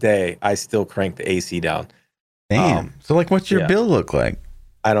to this day, I still crank the AC down. Damn. So like, what's your bill look like?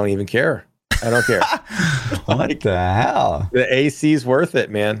 I don't even care. I don't care. What the hell? The AC's worth it,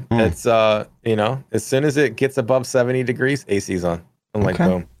 man. It's as soon as it gets above 70 degrees, AC's on. I'm like,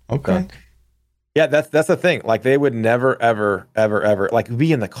 boom. Okay. Done. Yeah, that's the thing. Like they would never, ever, ever, ever like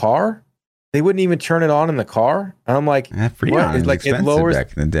be in the car they wouldn't even turn it on in the car. And I'm like, Freon is like it lowers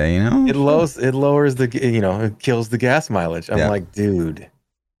back in the day, you know. It lowers the, it kills the gas mileage. I'm like, dude,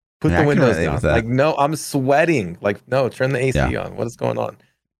 put the windows down. Like, no, I'm sweating. Like, no, turn the AC on. What is going on?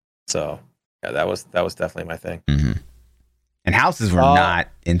 So yeah, that was definitely my thing. Mm-hmm. And houses were not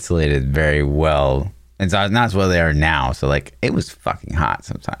insulated very well. And so not as well they are now. So like it was fucking hot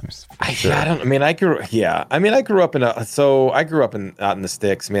sometimes. I grew up out in the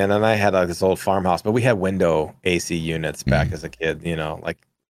sticks, man, and I had like this old farmhouse, but we had window AC units back as a kid, like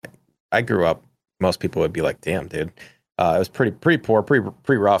I grew up, most people would be like, damn, dude. It was pretty poor, pretty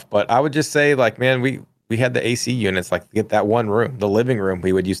rough. But I would just say, like, man, we had the AC units, like, to get that one room, the living room,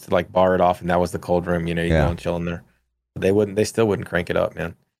 we would used to like bar it off, and that was the cold room, you go and chill in there. They still wouldn't crank it up,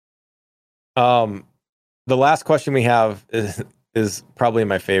 man. The last question we have is probably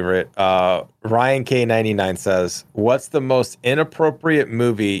my favorite. Ryan K99 says, "What's the most inappropriate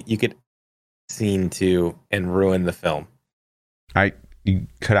movie you could scene to and ruin the film?" You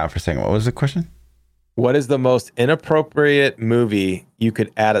cut out for a second. What was the question? What is the most inappropriate movie you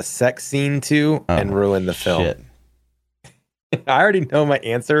could add a sex scene to and ruin the film? Shit. I already know my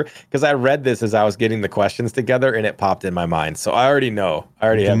answer because I read this as I was getting the questions together and it popped in my mind. So I already know. I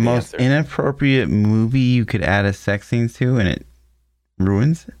already have the answer. The most inappropriate movie you could add a sex scene to and it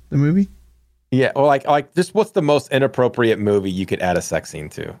ruins the movie? Yeah, well, like just what's the most inappropriate movie you could add a sex scene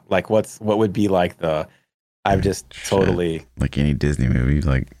to? Like what would be like I've just totally like any Disney movie,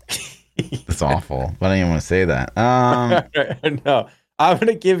 like that's awful. But I don't even want to say that. No. I'm going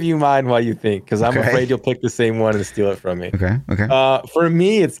to give you mine while you think, because I'm afraid you'll pick the same one and steal it from me. Okay. For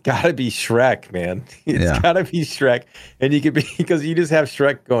me, it's got to be Shrek, man. It's got to be Shrek. And you could be, because you just have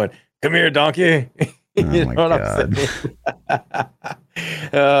Shrek going, "Come here, donkey." You know what I'm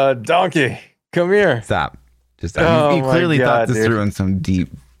saying? Donkey, come here. Stop. Just you clearly thought this through in some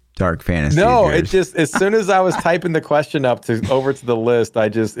deep, dark fantasy. No, it just, as soon as I was typing the question up over to the list, it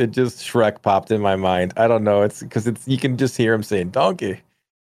just Shrek popped in my mind. I don't know. It's because you can just hear him saying donkey.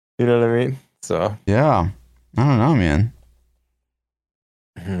 You know what I mean? So yeah, I don't know, man.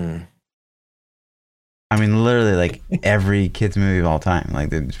 I mean, literally, like every kids movie of all time,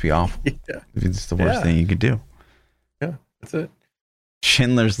 like they'd just be awful. Yeah. It's the worst thing you could do. Yeah, that's it.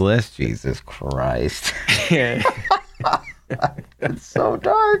 Schindler's List. Jesus Christ. Yeah. It's so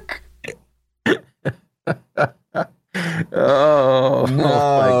dark. Oh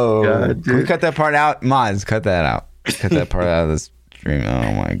no! My God, can we cut that part out? Mods, cut that out. Cut that part out of this stream.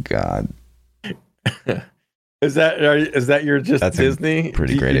 Oh my God. Is that your just That's Disney? A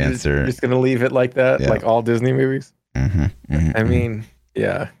pretty great answer. You're just gonna leave it like that, like all Disney movies? I mean,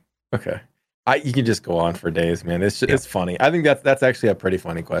 yeah. Okay. You can just go on for days, man. It's funny. I think that's actually a pretty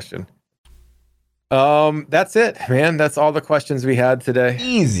funny question. That's it, man. That's all the questions we had today.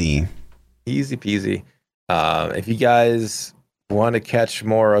 Easy peasy. If you guys want to catch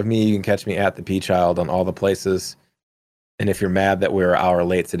more of me, you can catch me at ThaPchild on all the places. And if you're mad that we're an hour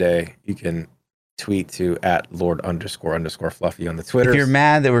late today, you can tweet to @Lord__Fluffy on the Twitter. If you're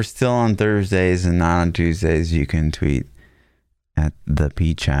mad that we're still on Thursdays and not on Tuesdays, you can tweet at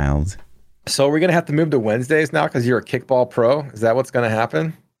ThaPchild. So we're gonna have to move to Wednesdays now because you're a kickball pro. Is that what's gonna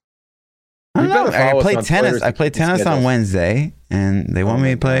happen? I don't know. I play tennis. I play tennis on Wednesday, and they want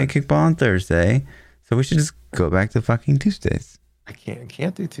me to play kickball on Thursday. So we should just go back to fucking Tuesdays. I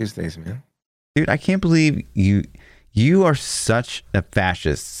can't do Tuesdays, man. Dude, I can't believe you are such a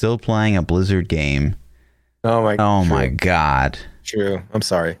fascist still playing a Blizzard game. Oh my God. True. I'm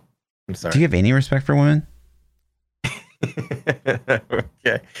sorry. Do you have any respect for women?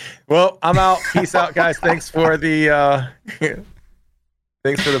 Okay. Well, I'm out. Peace out, guys. Thanks for the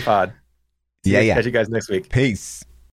pod. Catch you guys next week. Peace.